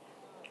Joseph.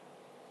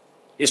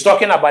 He's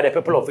talking about the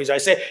people of Israel. He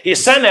said he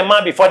sent a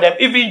man before them,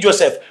 even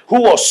Joseph,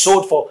 who was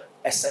sold for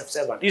a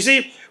servant. You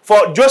see,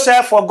 for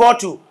Joseph, for God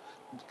to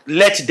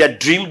let the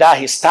dream that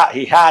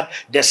he had,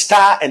 the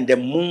star and the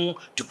moon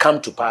to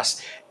come to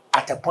pass,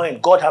 at a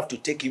point, God have to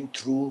take him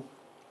through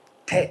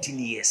 13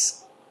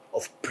 years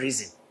of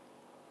prison.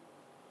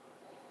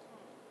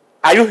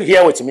 Are you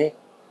here with me?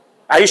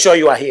 Are you sure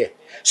you are here?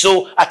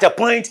 So at a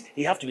point,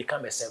 he have to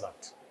become a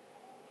servant.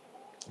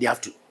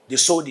 They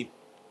sold him.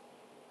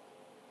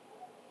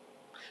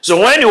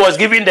 So when he was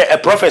given a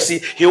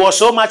prophecy, he was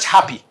so much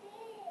happy.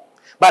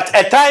 But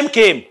a time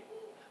came,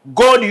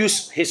 God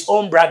used his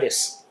own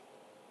brothers.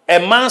 A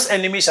man's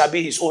enemy shall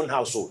be his own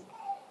household.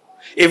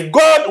 If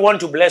God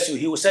want to bless you,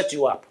 he will set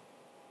you up.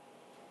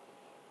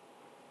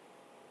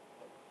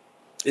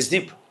 It's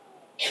deep.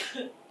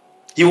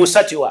 He will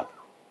set you up.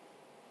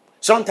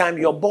 Sometimes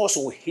your boss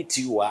will hit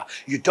you.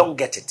 You don't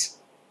get it.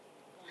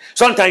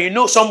 Sometimes you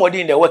know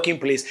somebody in the working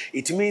place.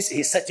 It means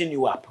he's setting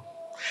you up.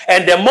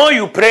 And the more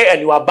you pray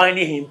and you are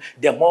binding him,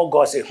 the more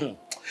God says,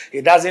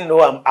 he doesn't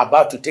know I'm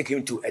about to take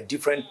him to a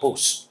different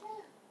post.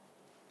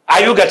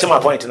 Are you getting my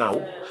point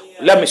now?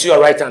 Let me see your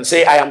right hand.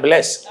 Say, I am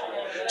blessed.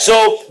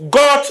 So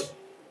God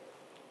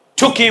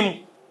took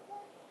him.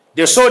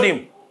 They sold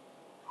him.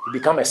 He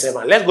became a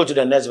servant. Let's go to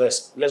the next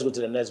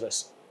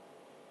verse.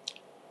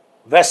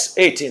 Verse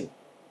 18.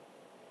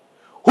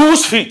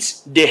 Whose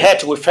feet they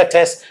hurt with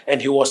fetters,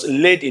 and he was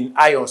laid in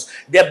irons.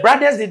 The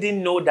brothers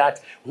didn't know that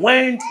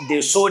when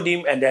they sold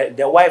him and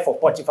the wife of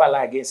Potiphar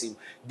lied against him,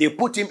 they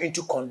put him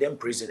into condemned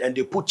prison and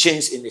they put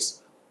chains in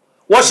his.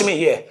 Watch me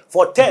here.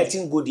 For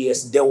 13 good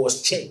years, there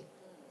was chain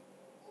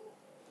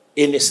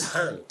in his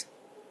hand.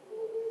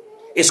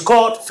 It's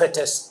called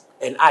fetters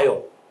and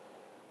iron.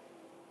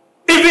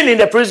 Even in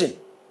the prison,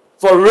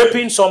 for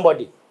raping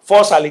somebody,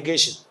 false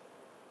allegation.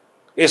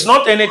 It's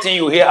not anything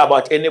you hear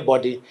about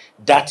anybody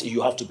that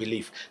you have to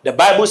believe. The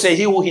Bible says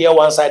he who hear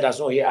one side does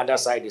not hear other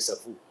side is a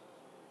fool.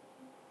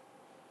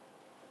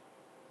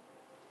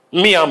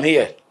 Me, I'm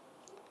here.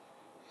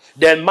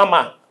 Then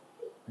Mama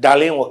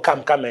Darlene will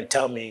come and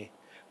tell me,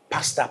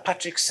 Pastor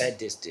Patrick said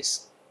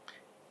this.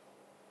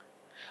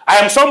 I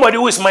am somebody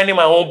who is minding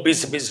my own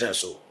business.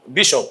 So,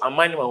 Bishop, I'm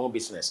minding my own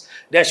business.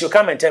 Then she'll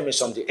come and tell me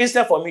something.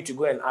 Instead for me to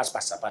go and ask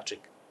Pastor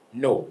Patrick,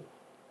 no.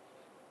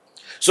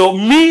 So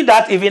me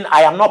that even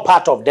I am not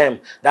part of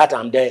them, that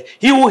I'm there.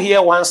 He will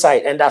hear one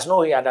side and does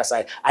not hear other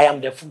side. I am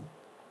the fool.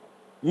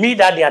 Me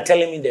that they are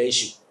telling me the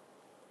issue.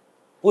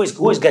 Who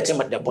is getting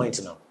at the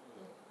point now?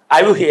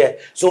 Are you here?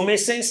 So me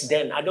since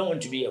then, I don't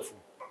want to be a fool.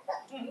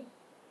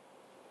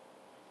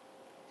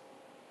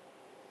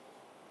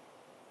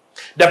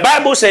 The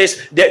Bible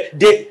says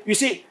that you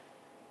see,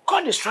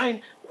 God is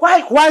trying.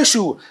 Why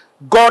should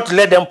God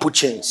let them put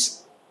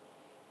chains?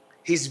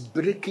 He's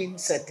breaking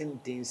certain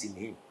things in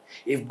him.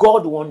 If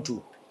God wants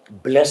to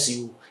bless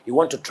you, he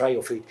wants to try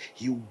your faith,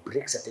 he will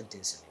break certain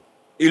things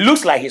in you. It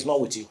looks like he's not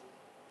with you.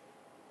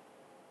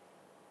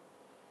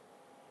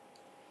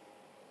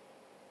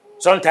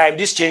 Sometimes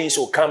these changes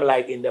will come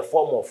like in the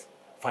form of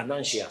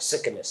financial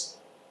sickness,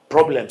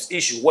 problems,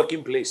 issue,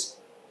 working place.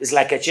 It's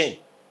like a chain.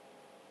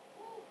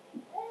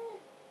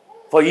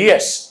 For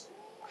years.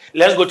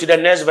 Let's go to the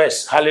next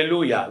verse.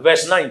 Hallelujah.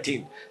 Verse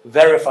 19.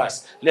 Very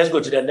fast. Let's go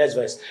to the next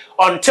verse.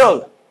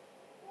 Until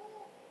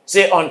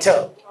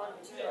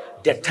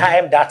the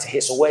time that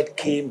his word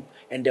came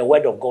and the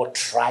word of God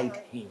tried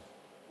him.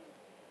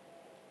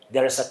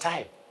 There is a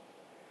time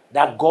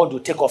that God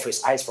will take off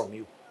his eyes from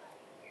you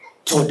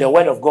to the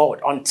word of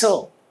God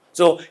until.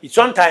 So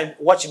sometimes,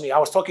 watch me, I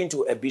was talking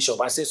to a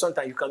bishop. I said,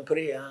 sometimes you can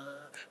pray.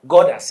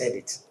 God has said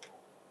it.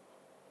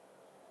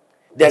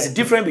 There's a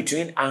difference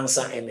between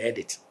answer and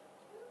edit.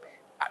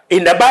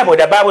 In the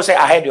Bible says,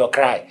 I heard your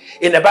cry.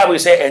 In the Bible, it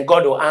says, and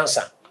God will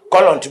answer.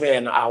 Call unto me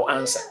and I'll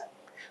answer.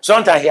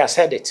 Sometimes he has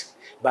said it,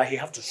 but he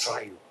have to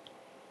try you.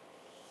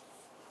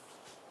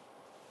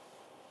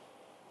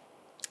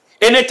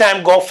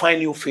 Anytime God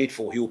finds you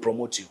faithful, he will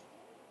promote you.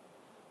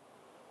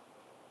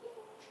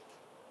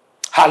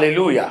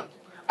 Hallelujah.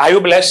 Are you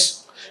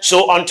blessed?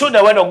 So until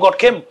the word of God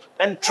came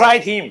and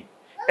tried him,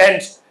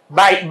 and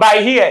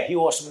by here he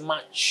was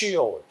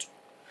matured.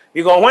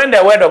 Because when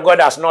the word of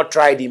God has not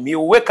tried him, he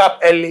will wake up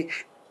early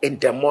in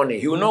the morning.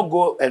 He will not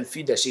go and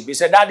feed the sheep. He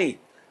said, Daddy,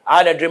 I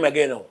had a dream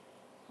again. Oh.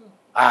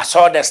 I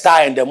saw the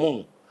star and the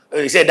moon.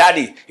 He said,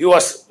 Daddy. He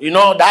was,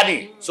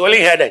 Daddy. So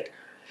he heard it.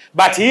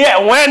 But here,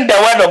 when the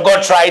word of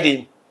God tried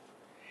him,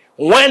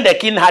 when the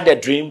king had a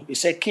dream, he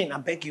said, King, I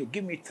beg you,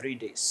 give me 3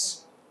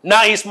 days.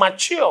 Now he's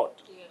matured.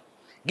 Yeah.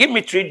 Give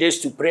me 3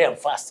 days to pray and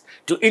fast,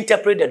 to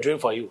interpret the dream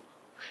for you.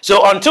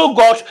 So until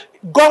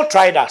God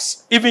tried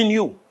us, even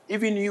you.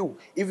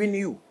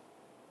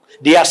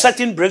 There are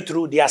certain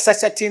breakthrough, there are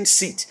certain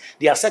seat,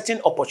 there are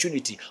certain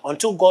opportunity.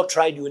 Until God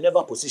tried you,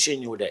 never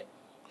position you there.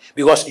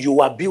 Because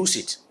you abuse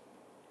it.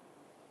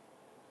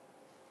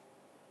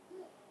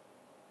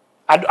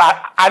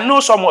 I know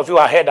some of you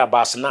have heard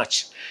about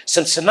Snatch.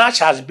 Since Snatch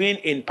has been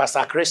in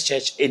Pastor Chris'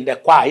 church in the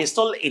choir, he's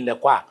still in the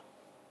choir.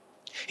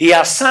 He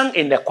has sung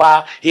in the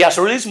choir. He has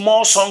released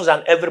more songs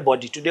than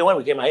everybody. Today when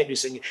we came, I heard you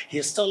singing.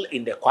 He's still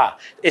in the choir.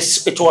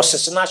 It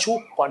was Snatch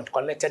who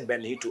connected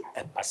Benny to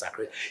Pastor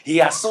Chris. He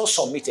has still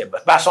submitted.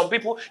 But some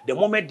people, the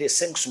moment they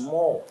sing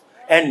small,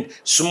 and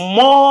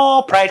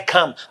small pride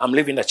come, I'm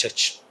leaving the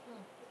church.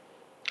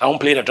 I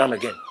won't play the drum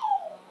again.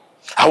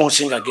 I won't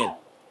sing again.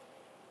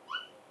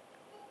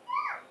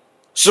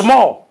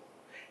 Small.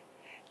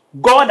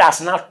 God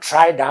has not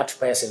tried that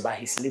person, but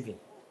he's living.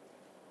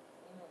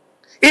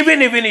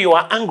 Even if you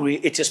are angry,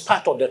 it is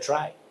part of the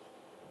try.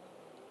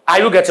 Are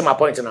you getting my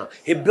point now?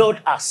 He built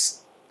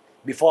us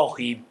before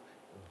he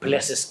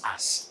blesses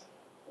us.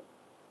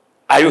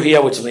 Are you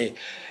here with me?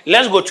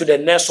 Let's go to the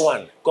next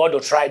one. God will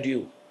try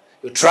you.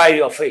 You try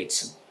your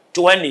faith.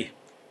 20.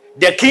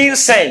 The king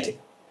sent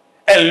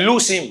and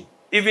loose him,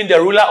 even the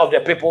ruler of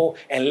the people,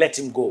 and let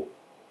him go.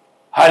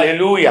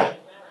 Hallelujah.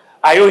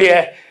 Are you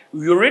here?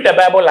 You read the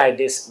Bible like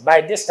this.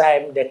 By this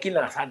time, the king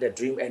has had a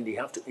dream and they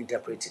have to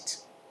interpret it.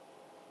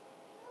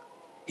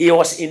 He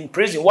was in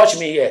prison. Watch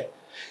me here.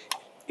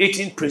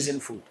 Eating prison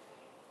food.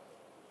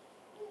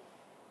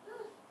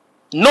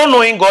 Not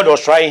knowing God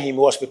was trying him, he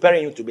was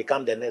preparing him to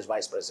become the next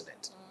vice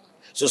president.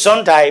 So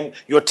sometimes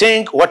you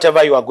think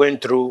whatever you are going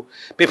through,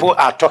 people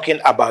are talking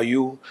about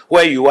you.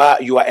 Where you are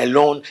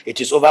alone,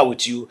 it is over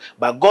with you.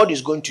 But God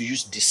is going to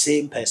use the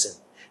same person,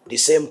 the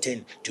same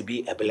thing to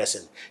be a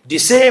blessing. The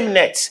same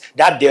nets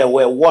that they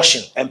were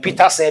washing. And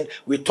Peter said,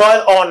 we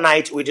toiled all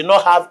night, we did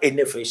not have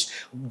any fish.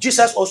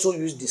 Jesus also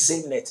used the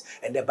same net.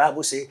 And the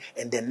Bible says,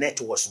 and the net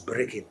was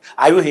breaking.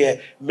 Are you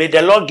here? May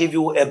the Lord give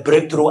you a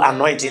breakthrough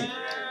anointing.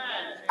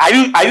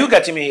 Are you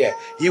getting me here?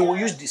 He will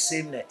use the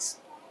same net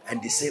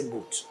and the same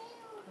boat.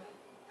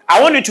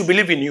 I want you to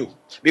believe in you.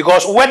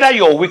 Because whether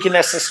your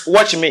weaknesses,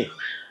 watch me,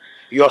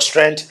 your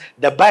strength,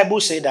 the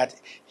Bible says that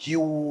he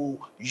will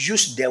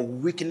use the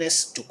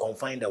weakness to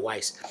confine the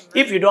wise.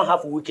 If you don't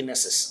have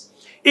weaknesses,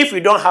 if you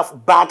don't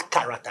have bad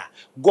character,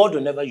 God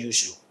will never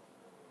use you.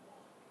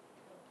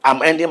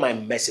 I'm ending my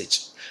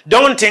message.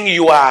 Don't think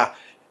you are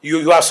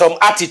some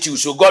attitude,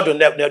 so God will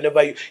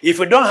never use. If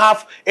you don't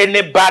have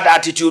any bad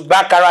attitude,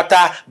 bad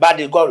character,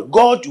 bad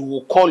God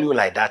will call you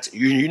like that.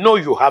 You know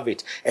you have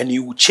it, and he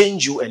will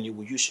change you and he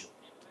will use you.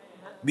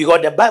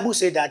 Because the Bible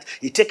says that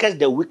he takes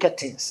the wicked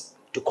things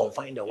to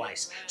confine the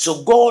wise.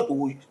 So God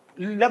will,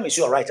 let me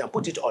see your right hand,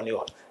 put it on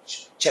your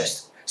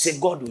chest. Say,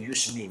 God will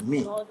use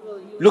me.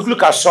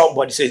 Look at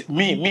somebody, say,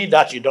 me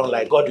that you don't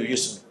like, God will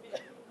use me.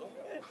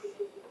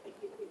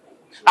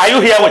 Are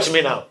you here with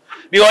me now?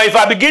 Because if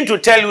I begin to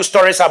tell you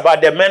stories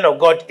about the men of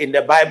God in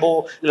the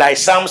Bible, like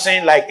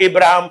Samson, like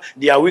Abraham,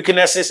 their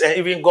weaknesses, and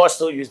even God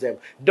still used them,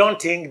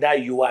 don't think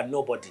that you are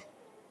nobody.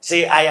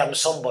 Say, I am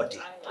somebody.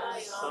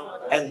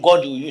 And God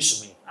will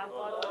use me.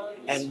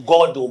 And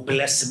God will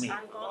bless me.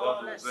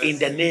 In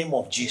the name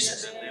of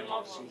Jesus.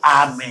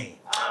 Amen.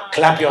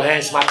 Clap your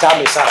hands. My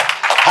time is up.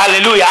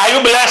 Hallelujah. Are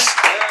you blessed?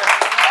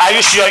 Are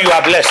you sure you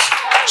are blessed?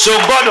 So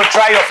God will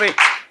try your faith.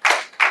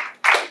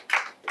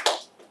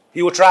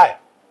 He will try.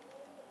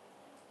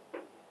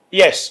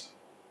 Yes.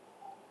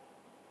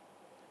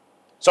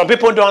 Some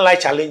people don't like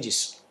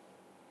challenges.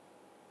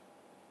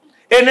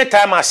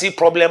 Anytime I see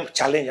problem,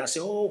 challenge, I say,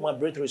 oh, my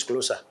breakthrough is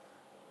closer.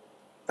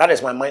 That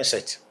is my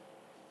mindset.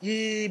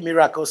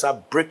 Miracles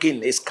are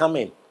breaking, it's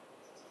coming.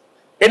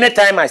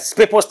 Anytime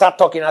people start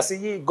talking, I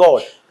say,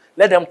 God,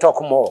 let them talk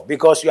more,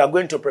 because you are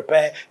going to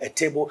prepare a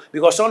table.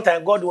 Because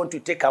sometimes God wants to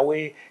take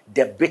away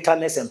the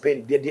bitterness and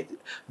pain.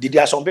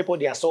 There are some people,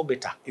 they are so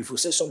bitter. If you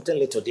say something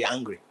little, they are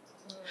angry.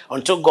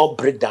 Until God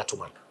break that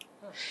one.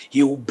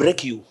 He will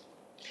break you.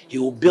 He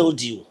will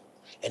build you.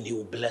 And he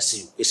will bless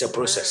you. It's a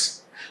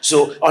process.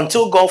 So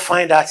until God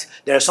find that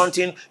there is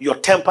something, your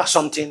temper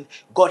something,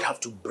 God have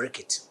to break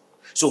it.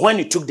 So when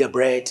he took the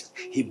bread,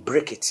 he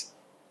break it.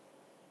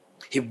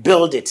 He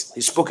built it.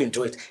 He spoke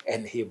into it.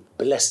 And he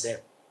blessed them.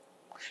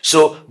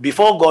 So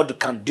before God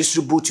can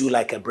distribute you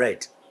like a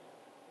bread,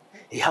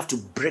 he have to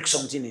break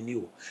something in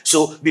you.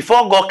 So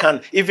before God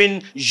can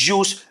even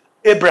use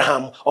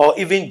Abraham or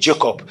even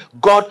Jacob,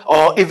 God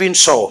or even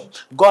Saul,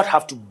 God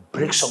have to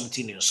break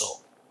something in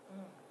Saul.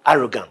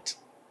 Arrogant.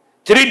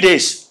 3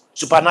 days,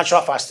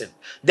 supernatural fasting.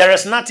 There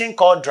is nothing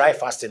called dry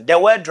fasting. The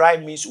word dry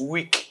means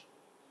weak.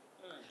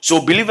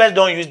 So believers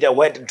don't use the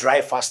word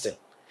dry fasting.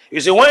 You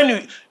see,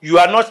 when you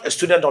are not a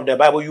student of the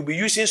Bible, you'll be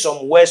using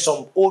some words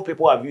some old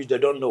people have used, they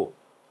don't know.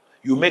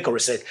 You make a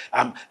research.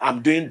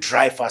 I'm doing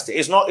dry fasting.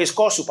 It's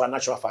called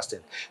supernatural fasting.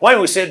 When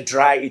we say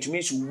dry, it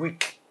means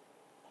weak.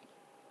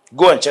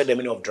 Go and check the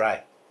meaning of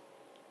dry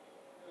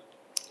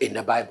in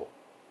the Bible.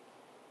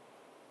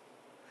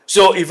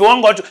 So if you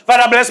want God to,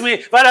 Father bless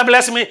me, Father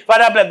bless me,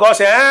 Father bless, God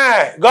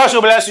say, God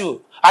should bless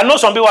you. I know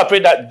some people have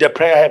prayed that the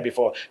prayer here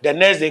before. The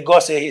next day God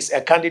say he's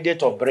a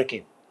candidate of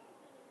breaking.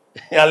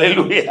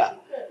 Hallelujah.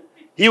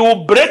 He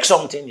will break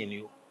something in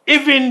you.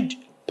 Even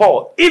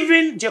Paul,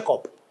 even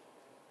Jacob.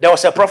 There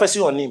was a prophecy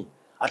on him.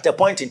 At a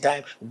point in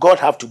time, God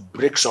have to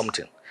break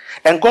something.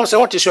 And God said,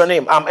 what is your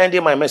name? I'm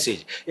ending my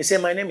message. He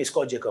said, my name is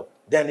called Jacob.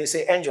 Then he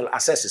said, angel,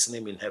 assess his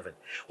name in heaven.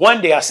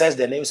 When they assess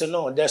the name, he said,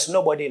 no, there's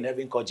nobody in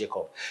heaven called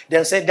Jacob.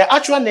 Then said, the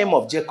actual name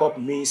of Jacob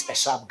means a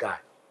sharp guy.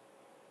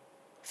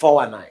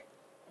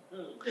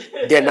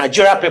 419. The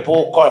Nigeria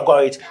people call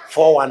it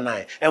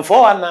 419. And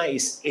 419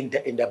 is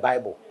in the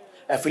Bible.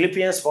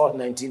 Philippians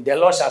 4:19, the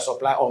Lord shall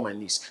supply all my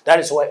needs. That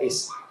is where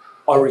it's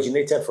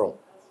originated from.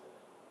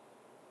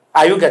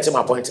 Are you getting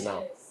my point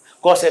now?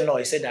 God said, no,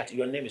 he said that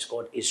your name is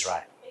called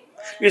Israel.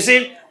 You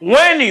see,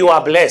 when you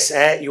are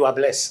blessed, you are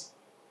blessed.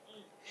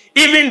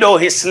 Even though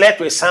he slept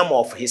with some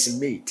of his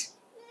mate,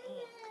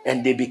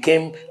 and they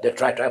became the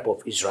tribe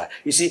of Israel.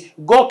 You see,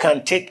 God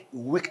can take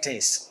weak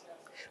things.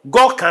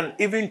 God can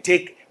even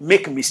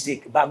make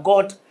mistake. But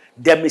God,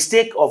 the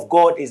mistake of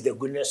God is the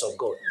goodness of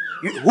God.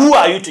 Who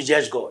are you to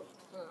judge God?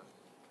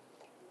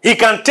 He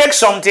can take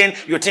something,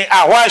 you think,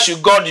 why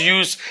should God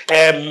use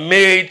a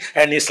maid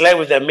and he slept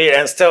with a maid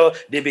and still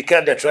they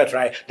became the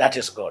tribe? That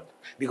is God.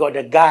 Because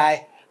the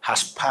guy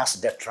has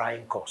passed the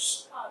trying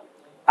course.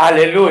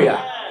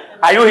 Hallelujah.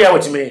 Are you here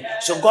with me?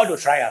 So God will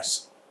try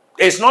us.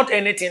 It's not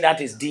anything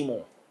that is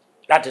demon,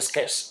 that is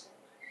curse.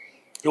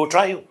 He will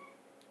try you.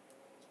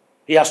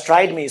 He has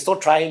tried me. He's still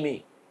trying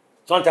me.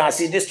 Sometimes I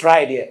see this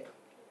tried here.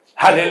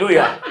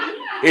 Hallelujah.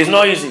 It's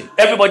not easy.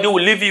 Everybody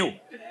will leave you.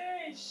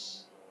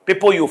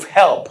 People you've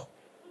helped.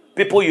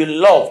 People you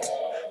loved.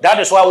 That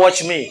is why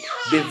watch me.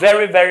 Be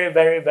very, very,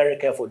 very, very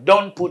careful.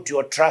 Don't put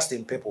your trust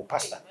in people,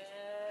 Pastor.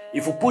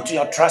 If you put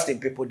your trust in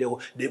people,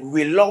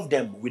 we love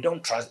them. We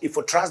don't trust. If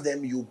you trust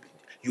them,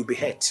 you'll be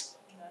hurt.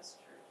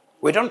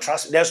 We don't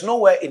trust. There's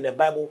nowhere in the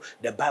Bible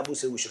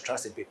says we should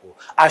trust in people.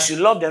 As you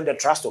love them, the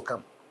trust will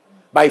come.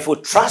 But if you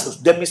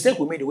trust, the mistake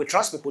we made, we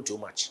trust people too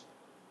much.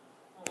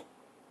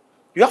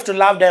 You have to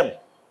love them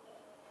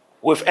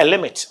with a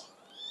limit.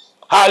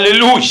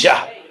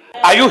 Hallelujah.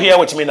 Are you here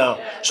with me now?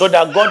 So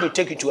that God will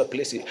take you to a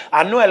place.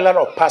 I know a lot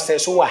of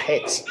pastors who are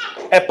hurt.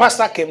 A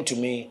pastor came to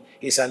me.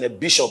 He's a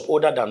bishop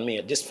older than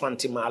me. This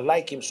phantom, I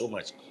like him so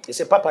much. He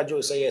said, Papa Joe,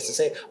 he said, yes. He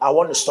said, I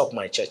want to stop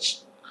my church.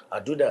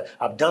 I've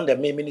done the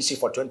main ministry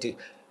for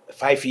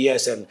 25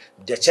 years, and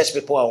the church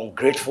people are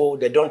ungrateful.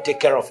 They don't take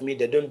care of me.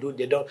 They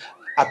don't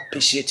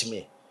appreciate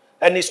me.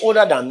 And he's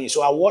older than me.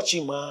 So I watch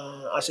him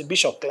as a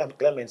Bishop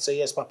Clement say,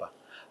 yes, Papa.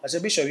 I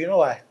said, Bishop, you know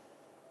why?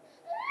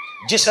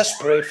 Jesus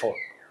prayed for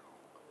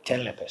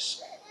 10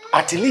 lepers.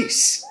 At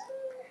least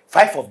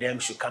 5 of them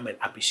should come and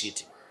appreciate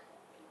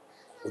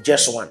him.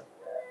 Just one.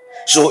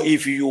 So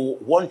if you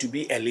want to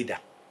be a leader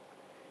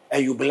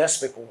and you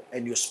bless people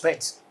and you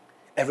expect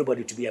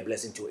everybody to be a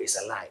blessing to you, it's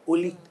a lie.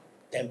 Only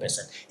 10%.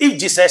 If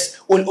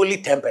Jesus only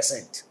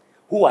 10%,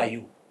 who are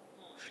you?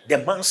 The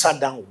man sat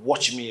down,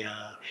 watched me.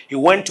 He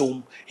went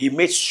home, he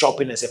made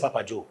shopping and said,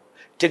 Papa Joe,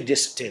 take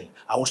this thing.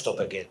 I won't stop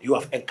again. You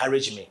have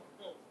encouraged me.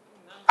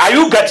 Are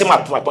you getting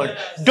my point?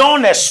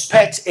 Don't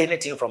expect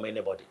anything from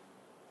anybody.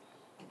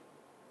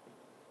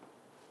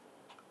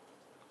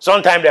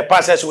 Sometimes the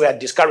pastors were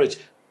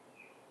discouraged.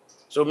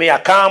 So me,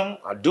 I come,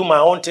 I do my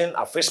own thing,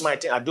 I face my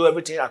thing, I do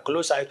everything, I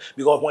close eyes.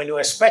 Because when you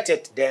expect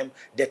it, them,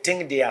 they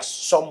think they are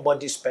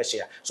somebody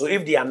special. So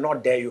if they are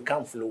not there, you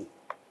can't flow.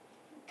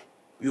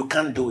 You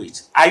can't do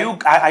it. Are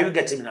you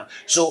getting me now?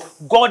 So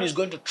God is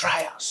going to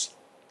try us.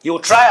 He will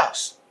try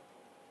us.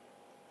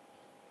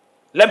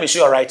 Let me see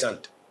your right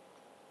hand.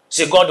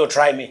 Say, God will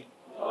try me.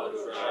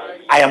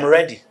 I am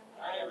ready.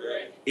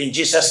 In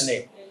Jesus'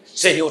 name.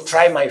 Say, He will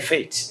try my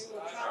faith.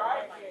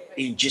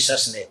 In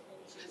Jesus' name.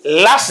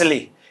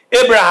 Lastly,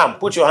 Abraham,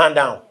 put your hand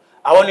down.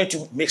 I want you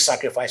to make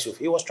sacrifice with.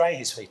 He was trying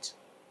his faith.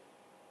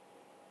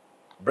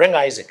 Bring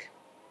Isaac.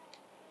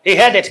 He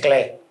had it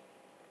clear.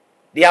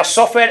 They have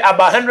suffered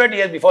about 100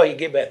 years before he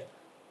gave birth.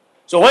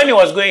 So when he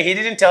was going, he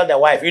didn't tell the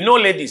wife. You know,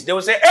 ladies, they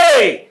will say,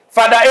 hey,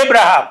 Father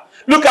Abraham,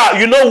 look out,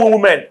 you know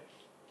women.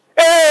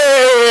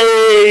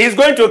 Hey, he's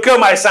going to kill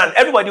my son.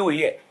 Everybody will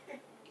hear.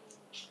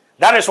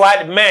 That is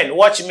why men,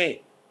 watch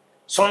me.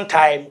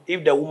 Sometimes,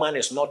 if the woman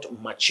is not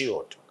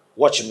matured,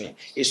 watch me.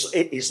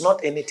 It's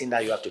not anything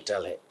that you have to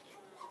tell her.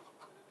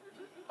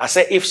 I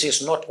say, if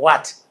she's not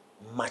what?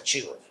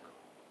 Matured.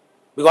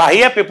 Because I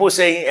hear people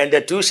saying, and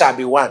the two shall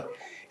be one.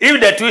 If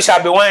the two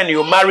shall be one and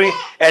you marry,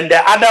 and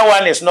the other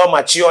one is not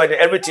mature, and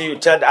everything you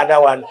tell the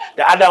other one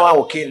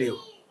will kill you.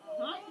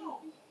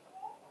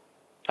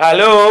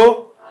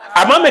 Hello?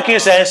 Am I making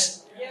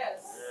sense?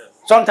 Yes.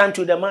 Sometimes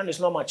to the man is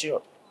not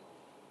mature.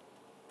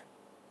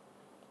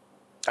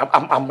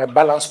 I'm a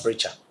balanced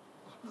preacher.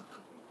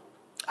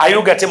 Are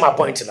you getting my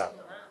point now?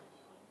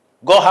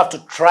 God had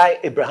to try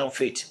Abraham's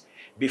faith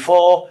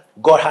before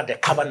God had the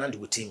covenant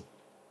with him.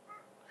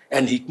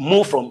 And he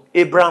moved from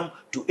Abraham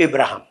to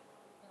Abraham.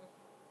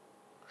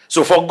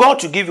 So for God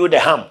to give you the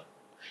ham,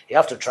 He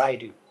have to try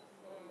you.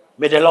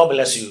 May the Lord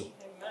bless you.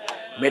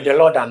 May the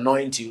Lord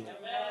anoint you.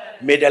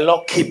 May the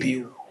Lord keep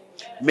you.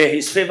 May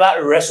His favor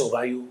rest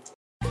over you.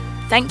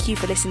 Thank you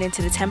for listening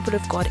to the Temple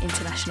of God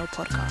International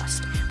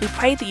podcast. We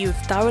pray that you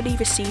have thoroughly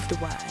received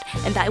the word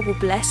and that it will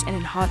bless and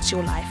enhance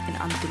your life in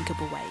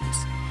unthinkable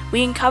ways.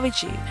 We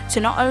encourage you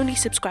to not only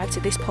subscribe to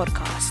this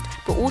podcast,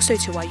 but also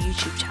to our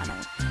YouTube channel.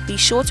 Be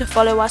sure to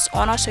follow us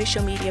on our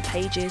social media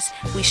pages.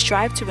 We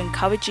strive to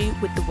encourage you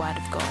with the word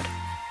of God.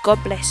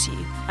 God bless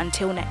you.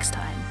 Until next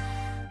time.